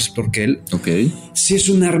mucho mejor receptor que él. Ok. Sí es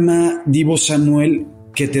un arma Deebo Samuel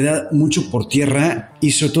que te da mucho por tierra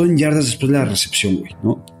y sobre todo en yardas después de la recepción, güey,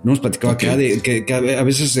 ¿no? No hemos platicado acá de que a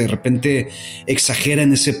veces de repente exagera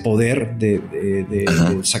en ese poder de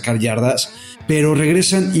sacar yardas, pero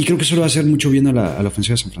regresan y creo que eso le va a hacer mucho bien a la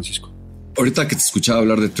ofensiva de San Francisco. Ahorita que te escuchaba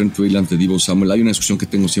hablar de Trent Williams, de Deebo Samuel, hay una discusión que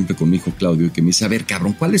tengo siempre con mi hijo Claudio y que me dice, a ver,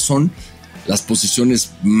 cabrón, ¿cuáles son las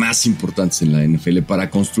posiciones más importantes en la NFL para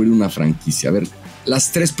construir una franquicia? A ver,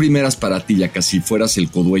 las 3 primeras para ti, ya casi fueras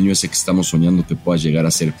el codueño ese que estamos soñando que puedas llegar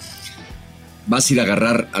a ser. Vas a ir a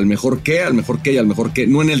agarrar al mejor que,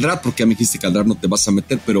 no en el draft, porque ya me dijiste que al draft no te vas a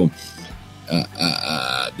meter, pero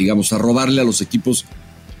digamos, a robarle a los equipos.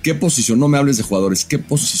 ¿Qué posición? No me hables de jugadores. ¿Qué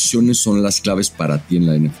posiciones son las claves para ti en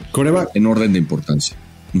la NFL? Quarterback. En orden de importancia.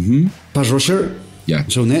 Pass rusher. Ya.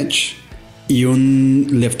 Zone edge. Y un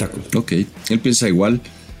left tackle. Ok. Él piensa igual.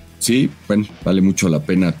 Sí, bueno, vale mucho la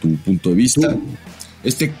pena tu punto de vista.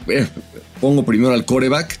 Pongo primero al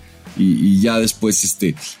quarterback y ya después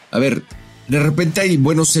a ver, de repente hay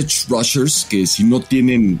buenos edge rushers que si no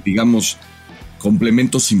tienen, digamos,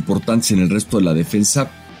 complementos importantes en el resto de la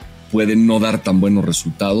defensa, pueden no dar tan buenos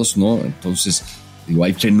resultados, ¿no? Entonces, digo,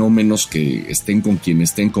 hay fenómenos que estén con quien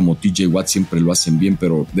estén, como TJ Watt, siempre lo hacen bien,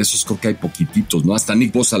 pero de esos creo que hay poquititos, ¿no? Hasta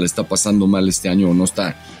Nick Bosa le está pasando mal este año, o no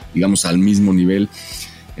está, digamos, al mismo nivel.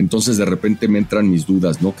 Entonces de repente me entran mis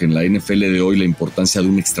dudas, ¿no? Que en la NFL de hoy la importancia de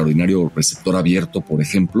un extraordinario receptor abierto, por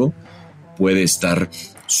ejemplo, puede estar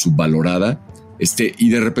subvalorada. Y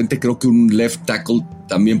de repente creo que un left tackle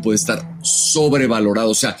también puede estar sobrevalorado.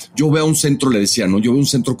 O sea, yo veo a un centro, le decía, ¿no? Yo veo un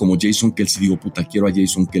centro como Jason Kelce y digo, puta, quiero a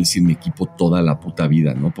Jason Kelce en mi equipo toda la puta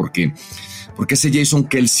vida, ¿no? Porque ese Jason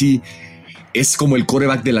Kelce es como el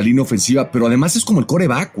quarterback de la línea ofensiva, pero además es como el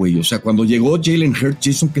quarterback, güey. O sea, cuando llegó Jalen Hurts,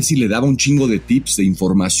 Jason Kelce le daba un chingo de tips, de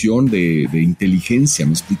información, de inteligencia,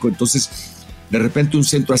 ¿me explico? Entonces, de repente un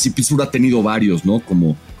centro así, Pittsburgh ha tenido varios, ¿no?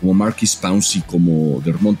 Como Marquise Pouncey, como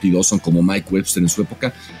Dermontti Dawson, como Mike Webster en su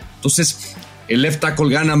época. Entonces, el left tackle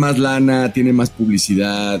gana más lana, tiene más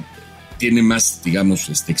publicidad, tiene más, digamos,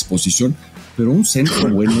 exposición, pero un centro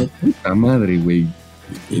bueno, puta madre, güey.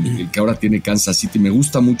 El que ahora tiene Kansas City, me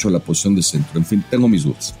gusta mucho la posición de centro. En fin, tengo mis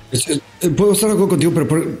dudas. Puedo estar de acuerdo contigo,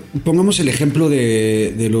 pero pongamos el ejemplo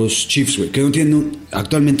de los Chiefs, güey, que no tienen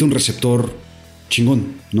actualmente un receptor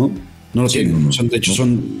chingón, ¿no? No lo tienen. No, de hecho,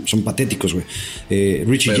 son patéticos, güey.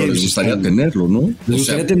 Richie pero James. Les gustaría tenerlo, ¿no? Les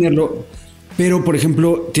gustaría tenerlo. Pero, por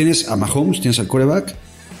ejemplo, tienes a Mahomes, tienes al quarterback,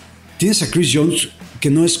 tienes a Chris Jones, que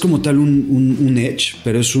no es como tal un edge,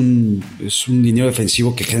 pero es un dinero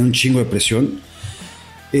defensivo que genera un chingo de presión.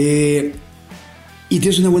 Y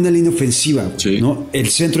tienes una buena línea ofensiva, sí. ¿No? El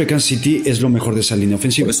centro de Kansas City es lo mejor de esa línea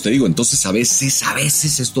ofensiva. Por eso te digo, entonces a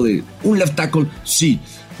veces esto de un left tackle, sí.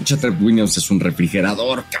 Trent Williams es un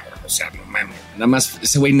refrigerador, cabrón. O sea, no mames. Nada más,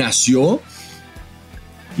 ese güey nació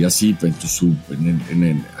y así, pues,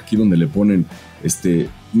 aquí donde le ponen,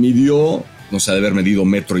 midió, no sé, de haber medido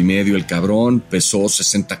 1.5 metros el cabrón, pesó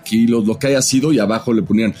 60 kilos, lo que haya sido, y abajo le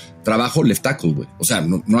ponían trabajo left tackle, güey. O sea,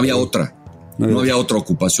 no había otra. No había otra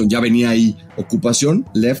ocupación, ya venía ahí, ocupación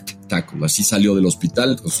left tackle, así salió del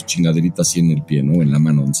hospital con su chingaderita así en el pie, ¿no? En la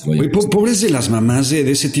mano donde se lo haya puesto. Pobres de las mamás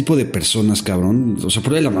de ese tipo de personas, cabrón. O sea,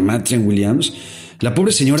 pobre de la mamá de Trent Williams. La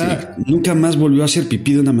pobre señora nunca más volvió a hacer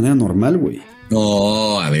pipí de una manera normal, güey.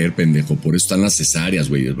 No, a ver, pendejo, por eso están las cesáreas,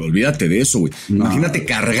 güey. Olvídate de eso, güey. No. Imagínate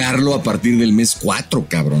cargarlo a partir del mes 4,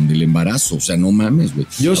 cabrón, del embarazo. O sea, no mames, güey.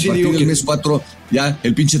 Yo sí digo que... A partir del mes 4, ya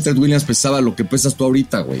el pinche Ted Williams pesaba lo que pesas tú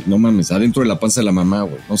ahorita, güey. No mames, adentro de la panza de la mamá,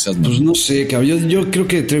 güey. No seas mal. Pues no sé, cabrón. Yo creo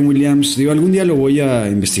que Trent Williams, algún día lo voy a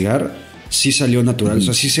investigar. Sí salió natural, o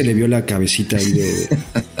sea, sí se le vio la cabecita ahí de...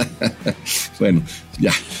 Bueno,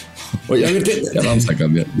 ya. Oye, a ver, ya vamos a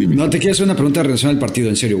cambiar. Dime. No, te quiero hacer una pregunta relacionada al partido,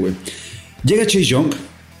 en serio, güey. Llega Chase Young,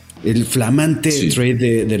 el flamante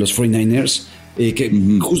trade de los 49ers,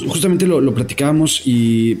 que justamente lo platicábamos,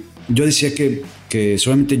 y yo decía que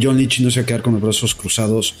solamente John Leach no se va a quedar con los brazos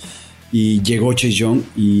cruzados, y llegó Chase Young,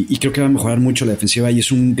 y creo que va a mejorar mucho la defensiva, y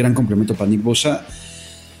es un gran complemento para Nick Bosa.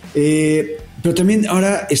 Pero también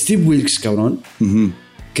ahora Steve Wilkes, cabrón,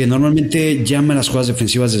 que normalmente llama las jugadas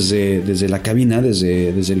defensivas desde la cabina,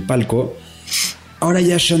 desde el palco. Ahora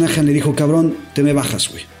ya Shanahan le dijo, cabrón, te me bajas,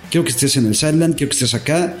 güey. Quiero que estés en el sideline, quiero que estés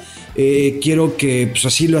acá. Quiero que, pues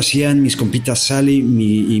así lo hacían mis compitas Sally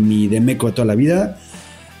y mi Demeco de toda la vida.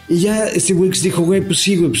 Y ya Steve Wilkes dijo, güey, pues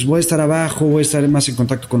sí, güey, pues voy a estar abajo, voy a estar más en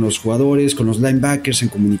contacto con los jugadores, con los linebackers, en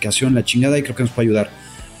comunicación, la chingada, y creo que nos puede ayudar.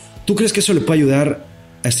 ¿Tú crees que eso le puede ayudar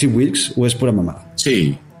a Steve Wilkes o es pura mamada?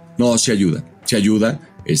 Sí, no, sí ayuda.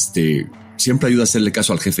 Siempre ayuda a hacerle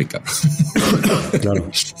caso al jefe, cabrón.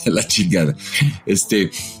 Claro. La chingada.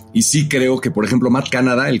 Y sí creo que, por ejemplo, Matt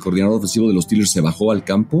Canada, el coordinador ofensivo de los Steelers, se bajó al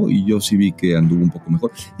campo y yo sí vi que anduvo un poco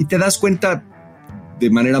mejor. Y te das cuenta de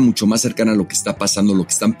manera mucho más cercana a lo que está pasando, lo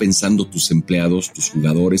que están pensando tus empleados, tus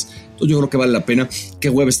jugadores. Entonces yo creo que vale la pena. Qué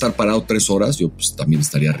hueva estar parado 3 horas. Yo pues también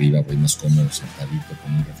estaría arriba, güey, más cómodo, sentadito,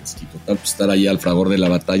 con un refresquito, tal. Pues estar ahí al fragor de la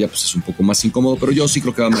batalla, pues es un poco más incómodo, pero yo sí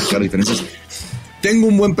creo que va a marcar diferencias. Tengo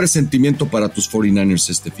un buen presentimiento para tus 49ers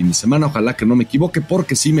este fin de semana. Ojalá que no me equivoque,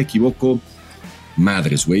 porque si me equivoco,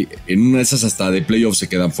 madres, güey. En una de esas hasta de playoffs se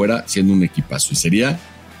quedan fuera siendo un equipazo. Y sería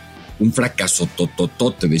un fracaso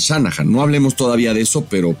tototote de Shanahan. No hablemos todavía de eso,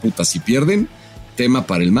 pero puta, si pierden, tema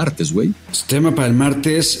para el martes, güey. Tema para el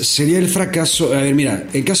martes sería el fracaso. A ver, mira,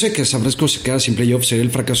 en caso de que San Francisco se quede sin playoffs, sería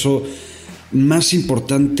el fracaso más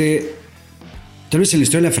importante, tal vez en la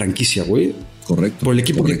historia de la franquicia, güey. Correcto. Por el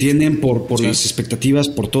equipo que tienen, por las expectativas,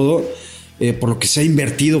 por todo, por lo que se ha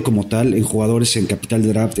invertido como tal en jugadores, en capital de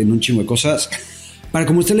draft, en un chingo de cosas. Para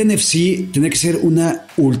como está el NFC, tendría que ser una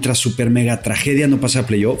ultra super mega tragedia no pasar a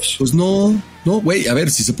playoffs. Pues no, güey. A ver,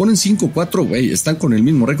 si se ponen 5-4, güey, están con el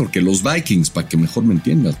mismo récord que los Vikings, para que mejor me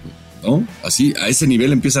entiendas, güey, ¿no? Así, a ese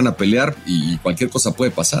nivel empiezan a pelear y cualquier cosa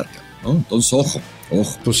puede pasar, ¿no? Entonces, ojo.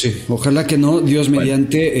 Pues sí, ojalá que no, Dios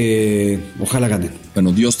mediante, ojalá ganen.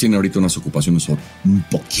 Bueno, Dios tiene ahorita unas ocupaciones un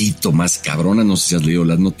poquito más cabronas. No sé si has leído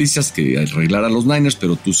las noticias que arreglar a los Niners,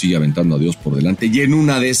 pero tú sigue aventando a Dios por delante. Y en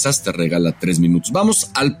una de esas te regala 3 minutos.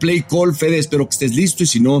 Vamos al play call, Fede. Espero que estés listo. Y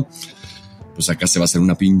si no, pues acá se va a hacer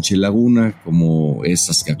una pinche laguna como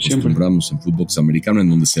esas que acostumbramos siempre en fútbol americano, en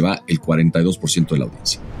donde se va el 42% de la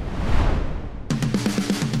audiencia.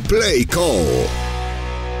 Play call.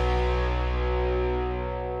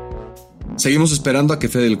 Seguimos esperando a que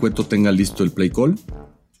Fede del Cueto tenga listo el play call.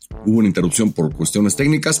 hubo una interrupción por cuestiones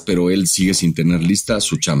técnicas, pero él sigue sin tener lista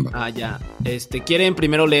su chamba. Ah, ya. ¿Quieren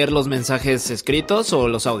primero leer los mensajes escritos o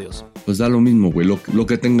los audios? Pues da lo mismo, güey, lo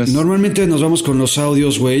que tengas. Normalmente nos vamos con los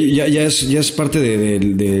audios, güey. Ya es parte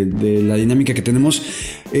de la dinámica que tenemos.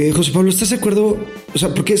 José Pablo, ¿estás de acuerdo? O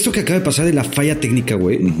sea, porque esto que acaba de pasar de la falla técnica,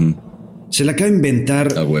 güey, se la acaba de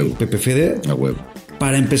inventar a huevo. Pepe Fede. A huevo.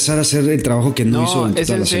 Para empezar a hacer el trabajo que no hizo. No, es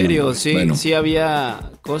en serio, sí, bueno. sí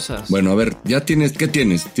había cosas. Bueno, a ver, ya tienes, ¿qué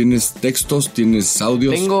tienes? ¿Tienes textos? ¿Tienes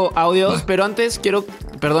audios? Tengo audios, pero antes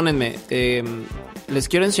perdónenme, les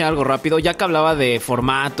quiero enseñar algo rápido, ya que hablaba de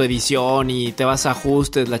formato, edición y te vas a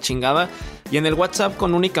ajustes, la chingada. Y en el WhatsApp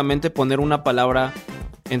con únicamente poner una palabra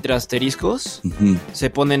entre asteriscos, se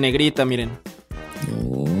pone negrita, miren.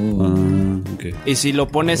 Okay. Y si lo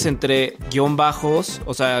pones entre guión bajos,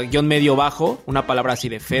 o sea, guión medio bajo, una palabra así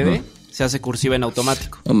de Fede, se hace cursiva en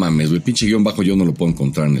automático. No mames, güey, pinche guión bajo yo no lo puedo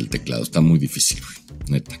encontrar en el teclado, está muy difícil, güey.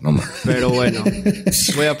 Neta, no mames. Pero bueno,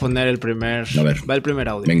 voy a poner el primer... A ver. Va el primer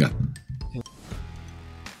audio. Venga.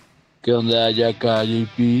 ¿Qué onda, Yaka,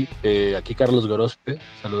 JP? Aquí Carlos Gorospe,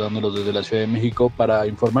 saludándolos desde la Ciudad de México para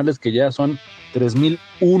informarles que ya son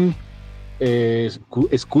 3001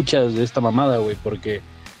 escuchas de esta mamada, güey, porque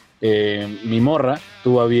mi morra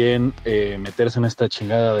tuvo a bien meterse en esta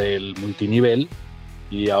chingada del multinivel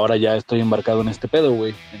y ahora ya estoy embarcado en este pedo,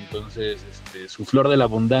 güey. Entonces, su flor de la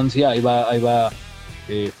abundancia ahí va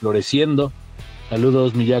floreciendo.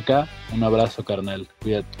 Saludos, Miyaka. Un abrazo, carnal.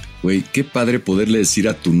 Cuídate. Güey, qué padre poderle decir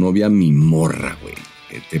a tu novia mi morra, güey.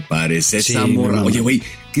 ¿Qué te parece esa morra? No. Oye, güey,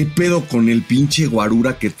 ¿qué pedo con el pinche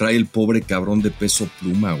guarura que trae el pobre cabrón de Peso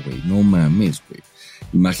Pluma, güey? No mames, güey.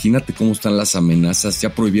 Imagínate cómo están las amenazas.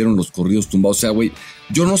 Ya prohibieron los corridos tumbados. O sea, güey,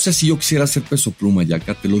 yo no sé si yo quisiera hacer Peso Pluma,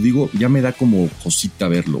 Yaka. Te lo digo, ya me da como cosita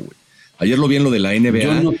verlo, güey. Ayer lo vi en lo de la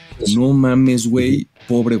NBA. No mames, güey.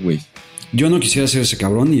 Pobre, güey. Yo no quisiera ser ese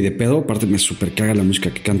cabrón, ni de pedo. Aparte me super caga la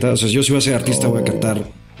música que canta. O sea, yo si voy a ser artista voy a cantar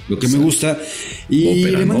lo que me gusta. Y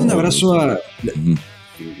le mando un abrazo a...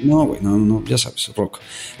 No, güey, no, ya sabes, rock.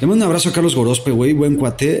 Le mando un abrazo a Carlos Gorospe, güey, buen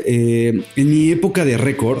cuate. En mi época de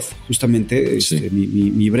récord, justamente,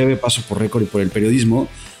 mi breve paso por récord y por el periodismo,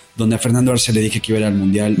 donde a Fernando Arce le dije que iba a ir al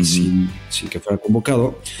Mundial sin que fuera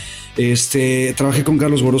convocado. Trabajé con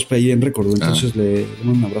Carlos Gorospe ahí en récord, entonces le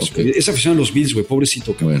mando un abrazo. Okay. Es aficionado a los Bills, güey,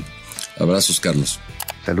 pobrecito, cabrón. Bueno, abrazos, Carlos.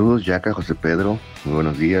 Saludos, Yaka, José Pedro, muy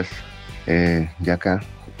buenos días. Yaka,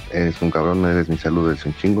 eres un cabrón, eres mi saludo, eres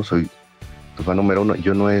un chingo, soy tu fan número 1.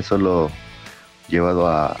 Yo no he solo llevado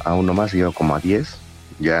a uno más, llevo como a 10.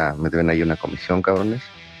 Ya me deben ahí una comisión, cabrones.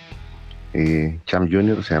 Champ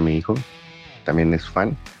Jr., o sea, mi hijo, también es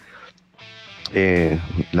fan.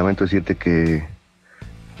 Lamento decirte que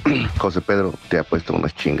José Pedro te ha puesto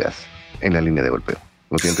unas chingas en la línea de golpeo.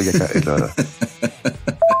 Lo siento, Yaka, es la verdad.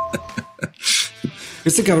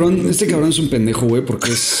 Este cabrón es un pendejo, güey,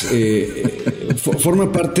 porque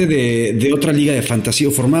forma parte de otra liga de fantasía,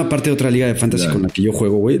 o formaba parte de otra liga de fantasía con la que yo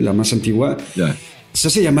juego, güey, la más antigua. Se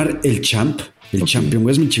hace llamar el Champ, Champion,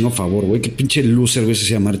 güey, es mi chingo favor, güey, qué pinche loser, güey, se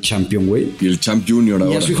hace llamar Champion, güey. Y el Champ Junior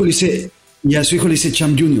ahora. Y a su hijo le dice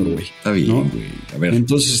Champ Junior, güey. Está bien, ¿no? güey. A ver.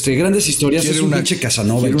 Entonces, grandes historias. Es un pinche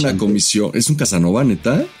Casanova. Quiere una comisión. ¿Es un Casanova,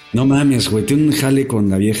 neta? No mames, güey. Tiene un jale con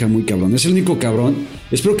la vieja muy cabrón. Es el único cabrón.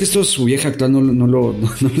 Espero que esto su vieja actual no lo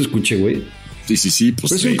escuche, güey. Sí, pues.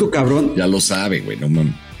 Pero es el único cabrón. Ya lo sabe, güey, no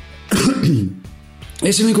mames.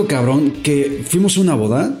 Es el único cabrón que fuimos a una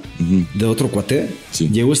boda de otro cuate. Sí.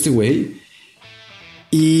 Llegó este güey.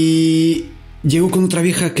 Y llegó con otra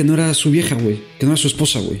vieja que no era su vieja, güey. Que no era su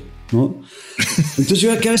esposa, güey. ¿No? Entonces yo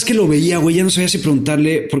cada vez que lo veía, güey, ya no sabía si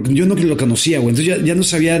preguntarle, porque yo no lo conocía, güey. Entonces ya no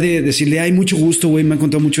sabía de decirle, ay, mucho gusto, güey, me han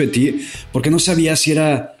contado mucho de ti, porque no sabía si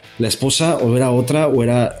era la esposa o era otra o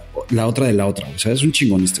era la otra de la otra, güey. O sea, es un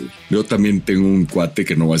chingón este, güey. Yo también tengo un cuate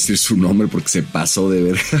que no va a decir su nombre porque se pasó de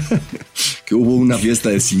ver que hubo una fiesta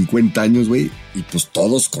de 50 años, güey, y pues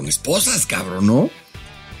todos con esposas, cabrón, ¿no?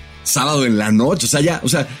 Sábado en la noche,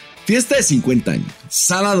 fiesta de 50 años,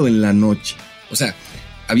 sábado en la noche, o sea,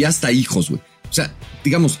 había hasta hijos, güey. O sea,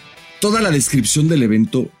 digamos, toda la descripción del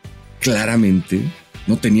evento claramente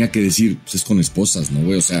no tenía que decir, pues es con esposas, ¿no,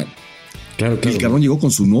 güey? O sea, claro. El cabrón llegó con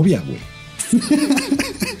su novia, güey.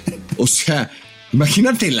 O sea,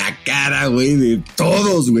 imagínate la cara, güey, de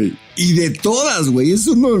todos, güey. Y de todas, güey. Es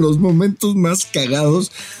uno de los momentos más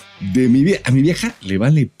cagados de mi vida. A mi vieja le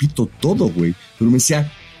vale pito todo, güey. Pero me decía,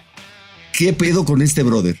 ¿qué pedo con este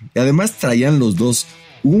brother? Y además traían los dos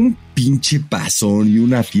un pinche pasón y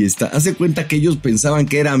una fiesta. Hace cuenta que ellos pensaban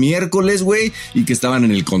que era miércoles, güey, y que estaban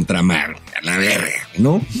en el contramar, a la verga,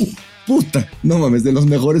 ¿no? Puta, no mames, de los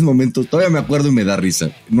mejores momentos. Todavía me acuerdo y me da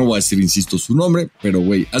risa. No voy a decir, insisto, su nombre, pero,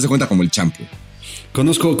 güey, hace cuenta como el champion.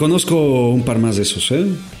 Conozco un par más de esos, ¿eh?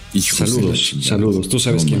 Hijo, saludos. Tú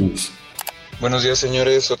sabes quién es. Buenos días,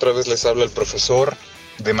 señores. Otra vez les habla el profesor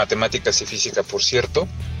de matemáticas y física, por cierto.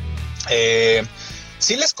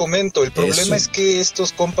 Sí les comento, el problema es que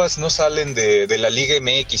estos compas no salen de la Liga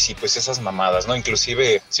MX y pues esas mamadas, ¿no?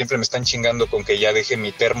 Inclusive siempre me están chingando con que ya deje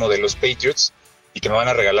mi termo de los Patriots y que me van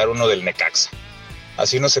a regalar uno del Necaxa.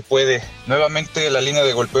 Así no se puede. Nuevamente la línea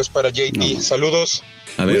de golpeos para JP. No. Saludos.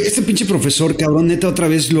 A ver. Güey, este pinche profesor, cabrón, neta, otra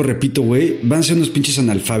vez lo repito, güey. Van a ser unos pinches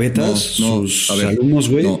analfabetas sus alumnos,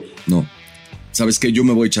 güey. No. ¿Sabes qué? Yo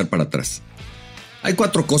me voy a echar para atrás. Hay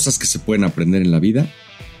 4 cosas que se pueden aprender en la vida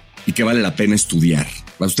y que vale la pena estudiar.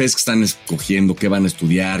 Para ustedes que están escogiendo qué van a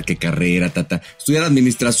estudiar, qué carrera, Estudiar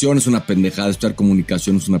administración es una pendejada, estudiar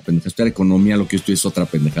comunicación es una pendejada, estudiar economía, lo que yo estudio es otra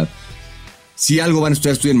pendejada. Si algo van a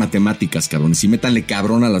estudiar, estudien matemáticas, cabrones, y métanle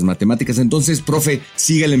cabrón a las matemáticas. Entonces, profe,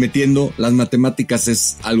 síguele metiendo. Las matemáticas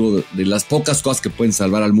es algo de las pocas cosas que pueden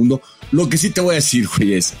salvar al mundo. Lo que sí te voy a decir,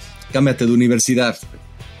 güey, es cámbiate de universidad.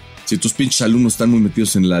 Si tus pinches alumnos están muy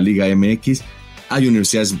metidos en la Liga MX, hay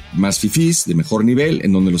universidades más fifís, de mejor nivel,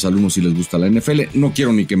 en donde los alumnos sí les gusta la NFL. No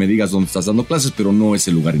quiero ni que me digas dónde estás dando clases, pero no es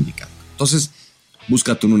el lugar indicado. Entonces,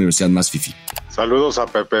 búscate una universidad más fifí. Saludos a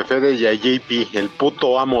Pepe Fede y a JP, el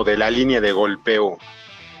puto amo de la línea de golpeo.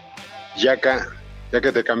 Ya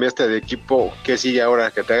que te cambiaste de equipo, ¿qué sigue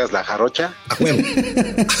ahora? ¿Que te hagas la jarocha? A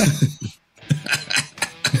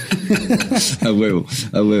huevo.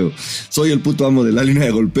 A huevo. Soy el puto amo de la línea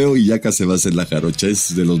de golpeo y Yaka se va a hacer la jarocha.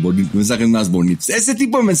 Es de los mensajes más bonitos. Ese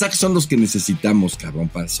tipo de mensajes son los que necesitamos, cabrón,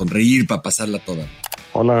 para sonreír, para pasarla toda.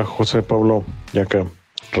 Hola, José Pablo, Yaka,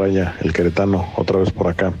 Raya, el queretano, otra vez por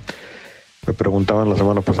acá. Me preguntaban la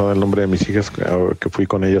semana pasada el nombre de mis hijas, que fui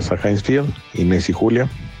con ellas a Heinz Field, Inés y Julia.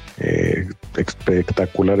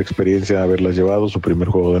 Espectacular experiencia haberlas llevado, su primer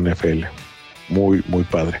juego de NFL. Muy, muy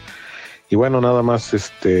padre. Y bueno, nada más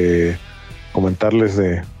comentarles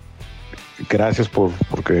gracias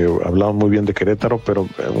porque hablaban muy bien de Querétaro, pero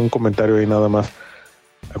un comentario ahí nada más.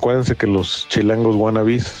 Acuérdense que los chilangos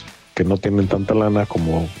wannabes, que no tienen tanta lana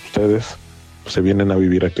como ustedes, pues se vienen a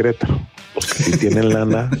vivir a Querétaro. Los que sí tienen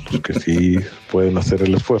lana, los que sí pueden hacer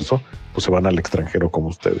el esfuerzo, pues se van al extranjero como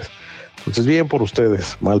ustedes. Entonces, bien por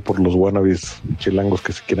ustedes, mal por los wannabes chilangos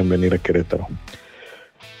que se quieren venir a Querétaro.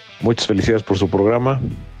 Muchas felicidades por su programa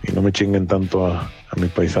y no me chinguen tanto a mi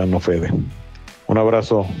paisano Fede. Un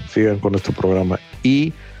abrazo, sigan con este programa.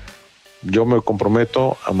 Y yo me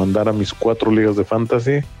comprometo a mandar a mis 4 ligas de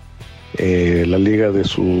fantasy la liga de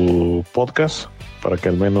su podcast para que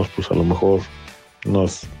al menos, pues a lo mejor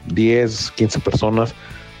unos 10, 15 personas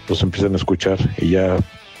los empiecen a escuchar y ya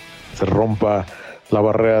se rompa la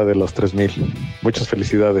barrera de los 3,000. Muchas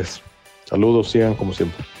felicidades. Saludos, sigan como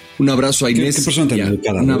siempre. Un abrazo a Inés.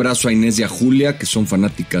 Un abrazo a Inés y a Julia, que son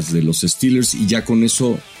fanáticas de los Steelers, y ya con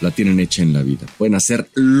eso la tienen hecha en la vida. Pueden hacer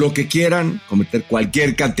lo que quieran, cometer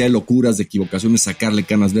cualquier cantidad de locuras, de equivocaciones, sacarle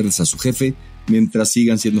canas verdes a su jefe. Mientras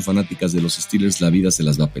sigan siendo fanáticas de los Steelers, la vida se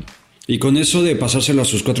las va a pelar. Y con eso de pasárselo a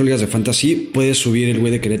sus 4 ligas de fantasy, puede subir el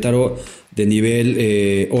güey de Querétaro de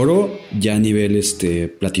nivel oro ya a nivel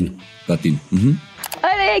platino. Uh-huh.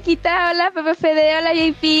 Hola, Yaquita. Hola, Pepe Fede. Hola,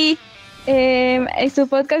 JP. Su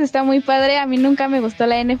podcast está muy padre. A mí nunca me gustó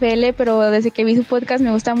la NFL, pero desde que vi su podcast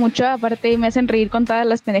me gusta mucho. Aparte me hacen reír con todas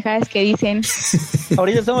las pendejadas que dicen.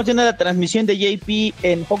 Ahorita estamos haciendo la transmisión de JP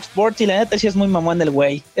en Fox Sports y la neta sí es muy mamón el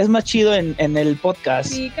güey. Es más chido en el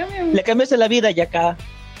podcast. Sí, le cambiaste la vida, Yaka.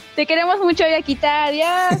 Te queremos mucho, Yaquita.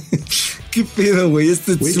 Adiós. ¿Qué pedo, güey? Es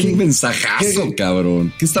un mensajazo,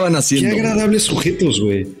 cabrón. ¿Qué estaban haciendo? Qué agradables sujetos,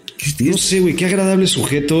 güey. No sé, güey, qué agradables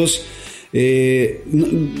sujetos.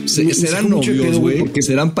 ¿Serán novios, güey?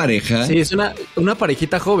 ¿Serán pareja? Sí, es una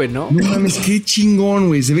parejita joven, ¿no? No mames, qué chingón,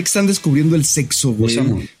 güey. Se ve que están descubriendo el sexo, güey.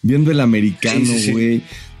 Viendo el americano, güey. Sí.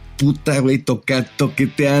 Puta, güey,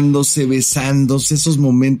 toqueteándose, besándose, esos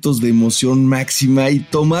momentos de emoción máxima, y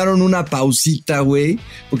tomaron una pausita, güey,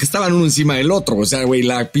 porque estaban uno encima del otro. O sea, güey,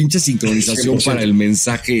 la pinche sincronización para el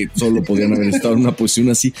mensaje, solo podían haber estado en una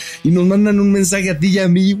posición así. Y nos mandan un mensaje a ti y a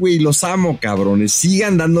mí, güey, los amo, cabrones.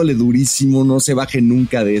 Sigan dándole durísimo, no se bajen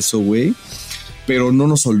nunca de eso, güey. Pero no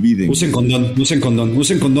nos olviden. Usen condón,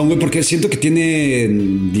 güey, porque siento que tiene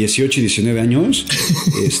 18 y 19 años.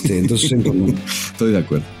 Entonces usen condón. Estoy de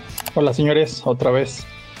acuerdo. Hola, señores, otra vez.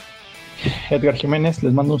 Edgar Jiménez,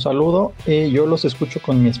 les mando un saludo. Yo los escucho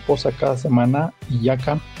con mi esposa cada semana y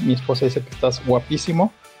Yaka, mi esposa, dice que estás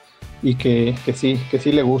guapísimo y que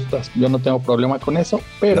sí le gustas. Yo no tengo problema con eso,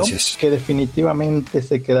 pero gracias. Que definitivamente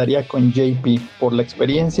se quedaría con JP por la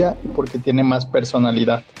experiencia y porque tiene más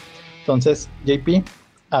personalidad. Entonces, JP,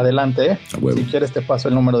 adelante, Si quieres te paso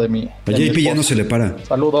el número de mi... A JP ya no se le para.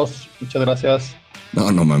 Saludos, muchas gracias.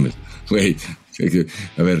 No mames, güey.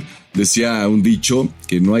 A ver, decía un dicho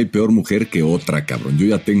que no hay peor mujer que otra, cabrón. Yo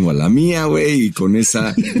ya tengo a la mía, güey, y con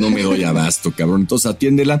esa no me doy abasto, cabrón. Entonces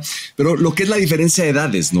atiéndela. Pero lo que es la diferencia de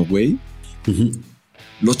edades, ¿no, güey? Uh-huh.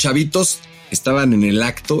 Los chavitos estaban en el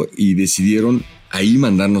acto y decidieron ahí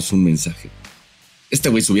mandarnos un mensaje. Este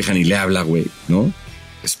güey, su vieja ni le habla, güey, ¿no?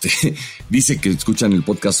 Dice que escuchan el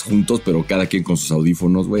podcast juntos, pero cada quien con sus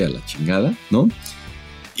audífonos, güey, a la chingada, ¿no?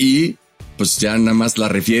 Y pues ya nada más la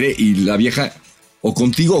refiere y la vieja, o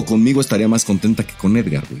contigo o conmigo, estaría más contenta que con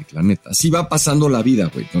Edgar, güey, la neta. Así va pasando la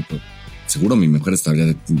vida, güey. No, seguro mi mujer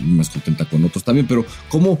estaría más contenta con otros también, pero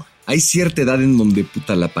como hay cierta edad en donde,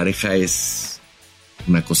 puta, la pareja es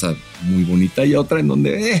una cosa muy bonita y otra en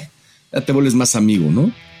donde ya te vuelves más amigo,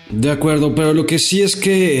 ¿no? De acuerdo, pero lo que sí es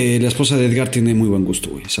que la esposa de Edgar tiene muy buen gusto,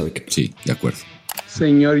 güey, ¿sabe qué? Sí, de acuerdo.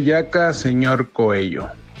 Señor Yaca, señor Coello,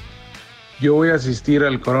 yo voy a asistir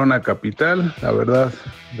al Corona Capital. La verdad,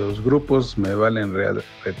 los grupos me valen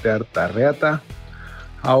retear tarreata.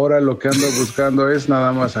 Ahora lo que ando buscando es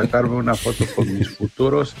nada más sacarme una foto con mis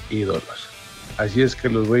futuros ídolos. Así es que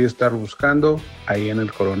los voy a estar buscando ahí en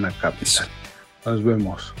el Corona Capital. Nos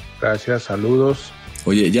vemos. Gracias, saludos.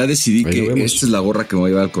 Oye, ya decidí que esta es la gorra que me voy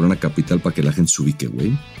a llevar al Corona Capital para que la gente se ubique,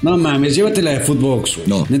 güey. No mames, llévate la de Footbox, güey.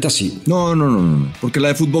 No. Neta sí. No. Porque la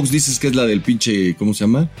de Footbox dices que es la del pinche, ¿cómo se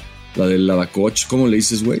llama? La del lavacoch, ¿cómo le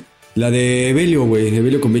dices, güey? La de Evelio, güey.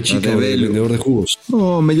 Evelio con B chica, el vendedor de jugos.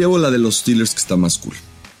 No, me llevo la de los Steelers, que está más cool.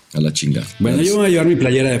 A la chingada. Bueno, yo voy a llevar mi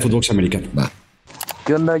playera de Footbox americano. Va.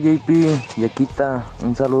 ¿Qué onda, JP? Yaquita,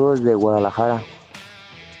 un saludo desde Guadalajara.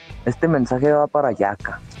 Este mensaje va para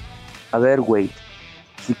Yaca. A ver, güey,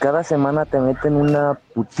 si cada semana te meten una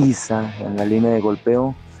putiza en la línea de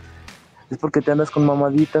golpeo, es porque te andas con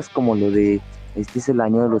mamaditas como lo de este es el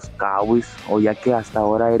año de los Cowboys, o ya que hasta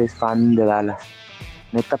ahora eres fan de Dallas.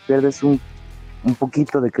 Neta, pierdes un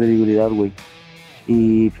poquito de credibilidad, güey.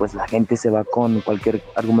 Y pues la gente se va con cualquier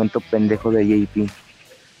argumento pendejo de JP.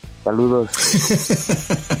 Saludos.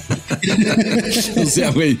 O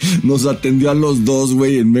sea, güey, nos atendió a los dos,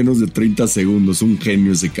 güey, en menos de 30 segundos. Un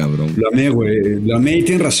genio ese cabrón. Lo amé, güey. Lo amé y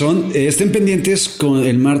tienen razón. Estén pendientes con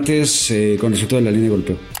el martes con el resultado de la línea de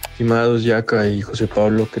golpeo. Estimados Yaca y José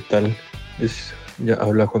Pablo, ¿qué tal? Ya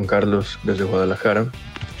habla Juan Carlos desde Guadalajara.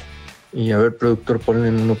 Y a ver, productor, ponle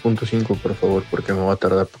en 1.5, por favor, porque me va a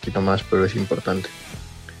tardar un poquito más, pero es importante.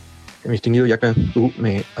 Mi distinguido Yaca, tú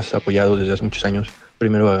me has apoyado desde hace muchos años.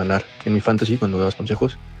 Primero a ganar en mi fantasy cuando dabas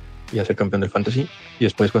consejos y a ser campeón del fantasy, y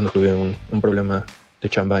después cuando tuve un problema de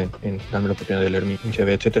chamba en darme la oportunidad de leer mi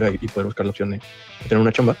CV, etcétera, y poder buscar la opción de tener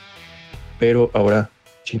una chamba. Pero ahora,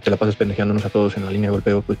 si te la pasas pendejeándonos a todos en la línea de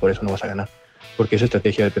golpeo, pues por eso no vas a ganar, porque esa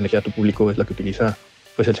estrategia de pendejear a tu público es la que utiliza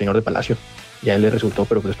pues el señor de Palacio, y a él le resultó,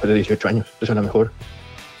 pero pues después de 18 años. Entonces a lo mejor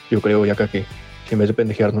yo creo, Yaca, que si en vez de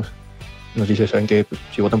pendejearnos nos dice, ¿saben qué? Pues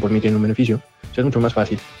si votan por mí tienen un beneficio, o sea, es mucho más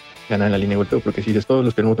fácil ganar en la línea de golpeo, porque si dices todos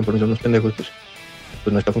los que no votan por mí son unos pendejos,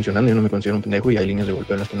 pues no está funcionando. Yo no me considero un pendejo y hay líneas de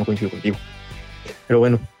golpeo en las que no coincido contigo. Pero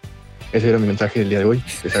bueno, ese era mi mensaje del día de hoy.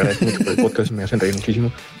 Les agradezco mucho por el podcast, me hacen reír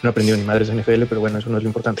muchísimo. No he aprendido ni madres de NFL, pero bueno, eso no es lo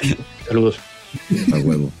importante. Saludos. A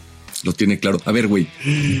huevo. Lo tiene claro. A ver, güey,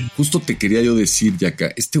 justo te quería yo decir,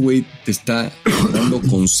 Yaca, este güey te está dando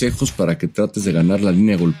consejos para que trates de ganar la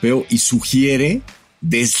línea de golpeo y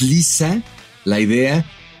desliza la idea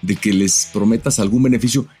de que les prometas algún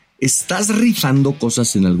beneficio. ¿Estás rifando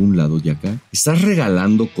cosas en algún lado, Yaca? ¿Estás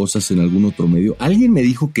regalando cosas en algún otro medio? Alguien me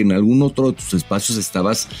dijo que en algún otro de tus espacios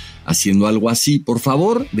estabas haciendo algo así. Por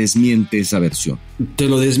favor, desmiente esa versión. Te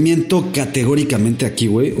lo desmiento categóricamente aquí,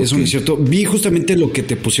 güey. Okay. Eso no es cierto. Vi justamente lo que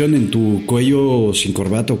te pusieron en tu cuello sin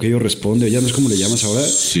corbata o cuello responde, ya no es como le llamas ahora.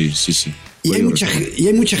 Sí. Y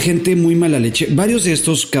hay mucha gente muy mala leche. Varios de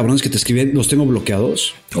estos cabrones que te escriben los tengo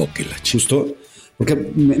bloqueados. Que la chica. Justo. Porque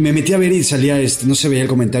me metí a ver y salía, no se veía el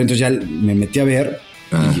comentario, entonces ya me metí a ver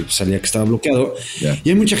y salía que estaba bloqueado. Yeah. Y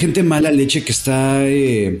hay mucha gente mala leche que está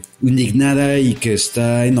indignada y que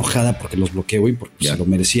está enojada porque los bloqueé, güey, porque se lo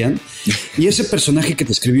merecían. Y ese personaje que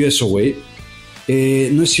te escribió eso, güey,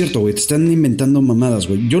 no es cierto, güey, te están inventando mamadas,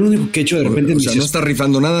 güey. Yo lo único que he hecho de repente... O sea, no está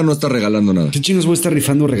rifando nada, no está regalando nada. ¿Qué chingos voy a estar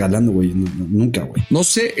rifando o regalando, güey? No, nunca, güey. No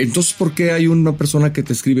sé, entonces ¿por qué hay una persona que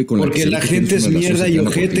te escribe con porque la gente es mierda y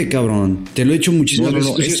ojete, cabrón. Te lo he hecho muchísimas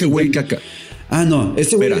veces. No, ese güey que acá... no,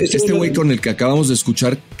 este güey con el que acabamos de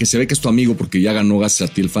escuchar, que se ve que es tu amigo porque ya ganó gracias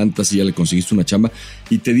a ti el fantasy, ya le conseguiste una chamba,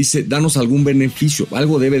 y te dice, danos algún beneficio,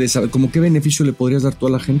 algo debe de saber, ¿cómo qué beneficio le podrías dar tú a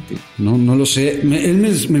la gente? No lo sé, él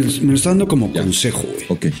me lo está dando como consejo, güey.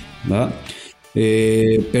 Ok. ¿Va?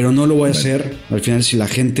 Pero no lo voy a hacer. Al final, si la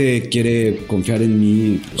gente quiere confiar en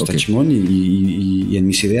mí, pues está chingón, y en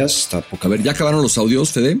mis ideas está poca. A ver, ¿ya acabaron los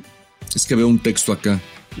audios, Fede? Es que veo un texto acá.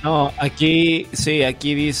 No, aquí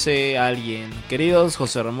dice alguien. Queridos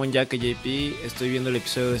José Ramón, Yaka, JP, estoy viendo el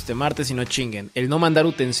episodio de este martes y no chinguen. El no mandar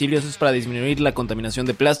utensilios es para disminuir la contaminación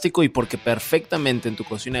de plástico y porque perfectamente en tu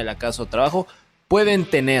cocina de la casa o trabajo pueden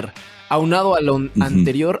tener. Aunado a lo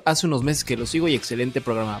anterior, hace unos meses que lo sigo y excelente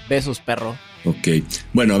programa. Besos, perro. Ok.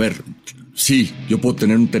 Bueno, a ver, sí, yo puedo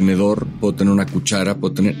tener un tenedor, puedo tener una cuchara,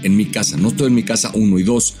 puedo tener en mi casa. No estoy en mi casa, 1 y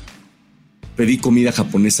 2. Pedí comida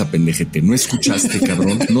japonesa, pendejete. ¿No escuchaste,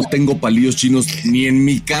 cabrón? No tengo palillos chinos ni en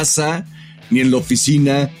mi casa, ni en la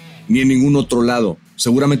oficina, ni en ningún otro lado.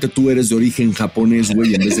 Seguramente tú eres de origen japonés,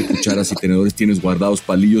 güey, y en vez de cucharas y tenedores tienes guardados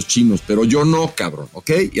palillos chinos, pero yo no, cabrón, ¿ok?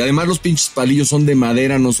 Y además los pinches palillos son de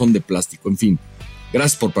madera, no son de plástico, en fin.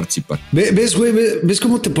 Gracias por participar. ¿Ves, güey? ¿Ves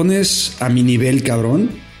cómo te pones a mi nivel, cabrón?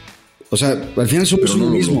 O sea, al final somos uno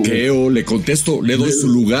mismo. Bloqueo, le contesto, le doy su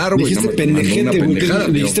lugar, güey. Dijiste pendejete,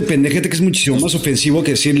 güey. Dijiste pendejete, que es muchísimo más ofensivo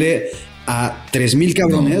que decirle a 3,000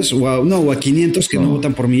 cabrones o a 500 que no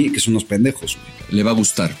votan por mí, que son unos pendejos, güey. Le va a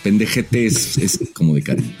gustar. Pendejete es como de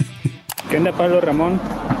cariño. ¿Qué onda, Pablo Ramón?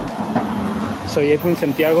 Soy Edwin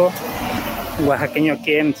Santiago, oaxaqueño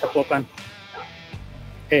aquí en Zapopan.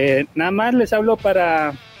 Nada más les hablo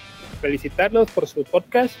para felicitarlos por su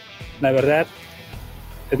podcast. La verdad,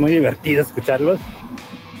 es muy divertido escucharlos.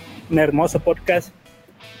 Un hermoso podcast,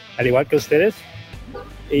 al igual que ustedes.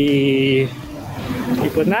 Y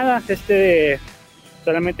pues nada,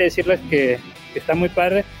 solamente decirles que está muy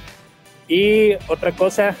padre. Y otra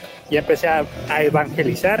cosa, ya empecé a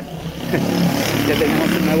evangelizar. Ya tenemos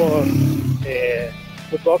un nuevo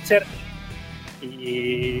footboxer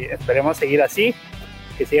y esperemos seguir así,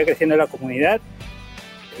 que siga creciendo la comunidad.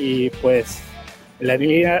 Y pues la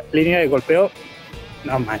línea de golpeo,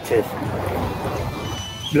 no manches.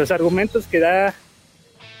 Los argumentos que da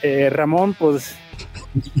Ramón, pues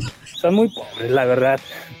son muy pobres, la verdad.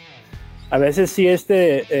 A veces sí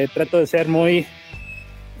trato de ser muy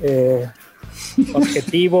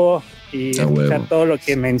objetivo y escuchar todo lo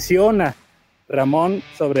que menciona Ramón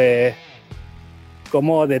sobre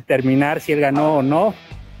cómo determinar si él ganó o no,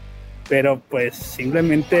 pero pues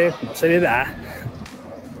simplemente no se le da.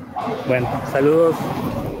 Bueno, saludos.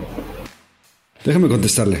 Déjame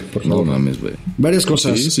contestarle, por favor. No mames, güey. Varias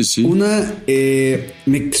cosas. Sí. Una,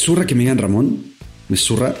 me zurra que me digan Ramón. Me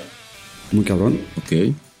zurra. Muy cabrón.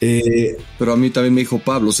 Ok. Pero a mí también me dijo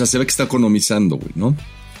Pablo. O sea, se ve que está economizando, güey, ¿no?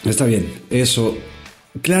 Está bien. Eso.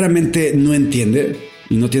 Claramente no entiende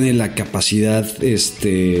y no tiene la capacidad,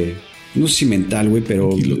 no sé si mental, güey, pero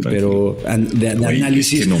de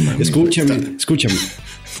análisis. No, mami, escúchame.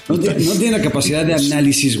 No tiene la capacidad de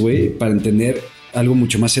análisis, güey, para entender algo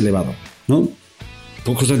mucho más elevado, ¿no?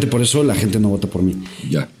 Pues justamente por eso la gente no vota por mí.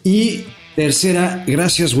 Ya. Y tercera,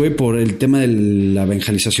 gracias, güey, por el tema de la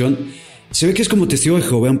evangelización. Se ve que es como testigo de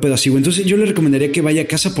Jehová, un pedo así, güey. Entonces yo le recomendaría que vaya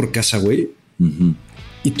casa por casa, güey.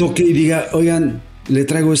 Y toque y diga, oigan, le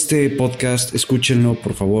traigo este podcast, escúchenlo,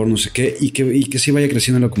 por favor, no sé qué. Y que sí vaya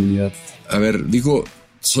creciendo en la comunidad. A ver, digo,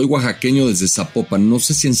 soy oaxaqueño desde Zapopan. No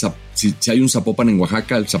sé si hay un Zapopan en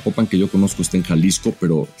Oaxaca. El Zapopan que yo conozco está en Jalisco,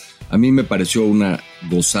 pero a mí me pareció una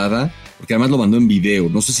gozada, porque además lo mandó en video.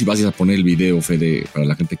 No sé si vas a poner el video, Fede, para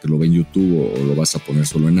la gente que lo ve en YouTube, o lo vas a poner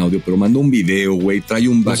solo en audio, pero mandó un video, güey. Trae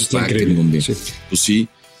un backpack en donde, pues sí,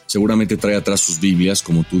 seguramente trae atrás sus Biblias,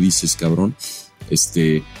 como tú dices, cabrón.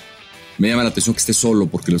 Me llama la atención que esté solo,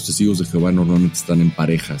 porque los testigos de Jehová normalmente están en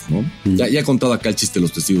parejas, ¿no? Ya he contado acá el chiste de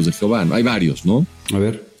los testigos de Jehová, ¿no? Hay varios, ¿no? A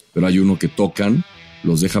ver. Pero hay uno que tocan,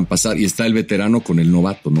 los dejan pasar, y está el veterano con el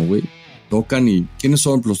novato, ¿no, güey? Tocan y ¿quiénes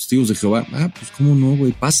son los testigos de Jehová? Ah, pues cómo no,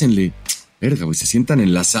 güey, pásenle. Verga, güey, se sientan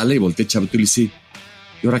en la sala y voltea chavito y le dice,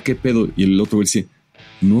 ¿y ahora qué pedo? Y el otro güey dice,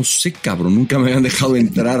 no sé, cabrón, nunca me habían dejado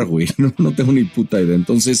entrar, güey. No tengo ni puta idea.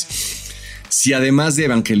 Entonces, si además de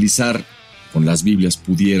evangelizar con las Biblias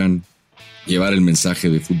pudieran llevar el mensaje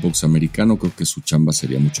de fútbol americano, creo que su chamba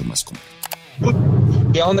sería mucho más completa.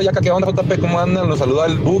 ¿Qué onda, Yaka? ¿Qué onda, JP? ¿Cómo andan? Los saluda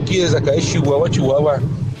el Buki desde acá de Chihuahua.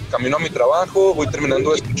 Camino a mi trabajo, voy terminando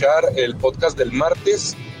de escuchar el podcast del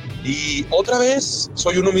martes y otra vez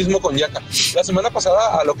soy uno mismo con Yaka. La semana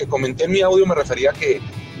pasada a lo que comenté en mi audio me refería a que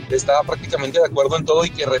estaba prácticamente de acuerdo en todo y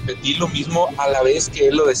que repetí lo mismo a la vez que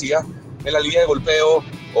él lo decía en la línea de golpeo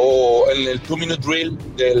o en el 2-minute drill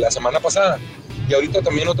de la semana pasada. Y ahorita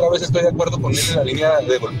también otra vez estoy de acuerdo con él en la línea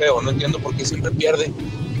de golpeo. No entiendo por qué siempre pierde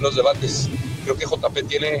los debates. Creo que JP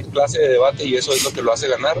tiene clase de debate y eso es lo que lo hace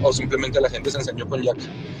ganar, o simplemente la gente se enseñó con Yaka.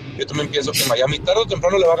 Yo también pienso que Miami tarde o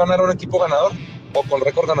temprano le va a ganar a un equipo ganador o con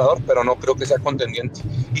récord ganador, pero no creo que sea contendiente.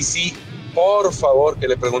 Y sí, por favor, que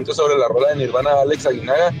le pregunte sobre la rola de Nirvana a Alex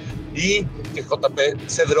Aguinaga, y que JP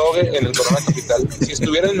se drogue en el Corona Capital. Si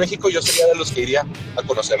estuviera en México, yo sería de los que iría a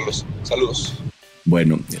conocerlos. Saludos.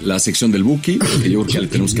 Bueno, la sección del Buki, que yo creo que le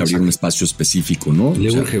tenemos que abrir un espacio específico, ¿no?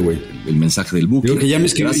 Le urge, güey. El mensaje del Buki. Yo creo que ya me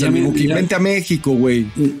escribió. Gracias, mi Buki. Vente a México, güey.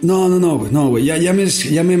 No, güey. Ya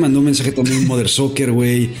me mandó un mensaje también Mother Soccer,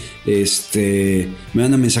 güey. Me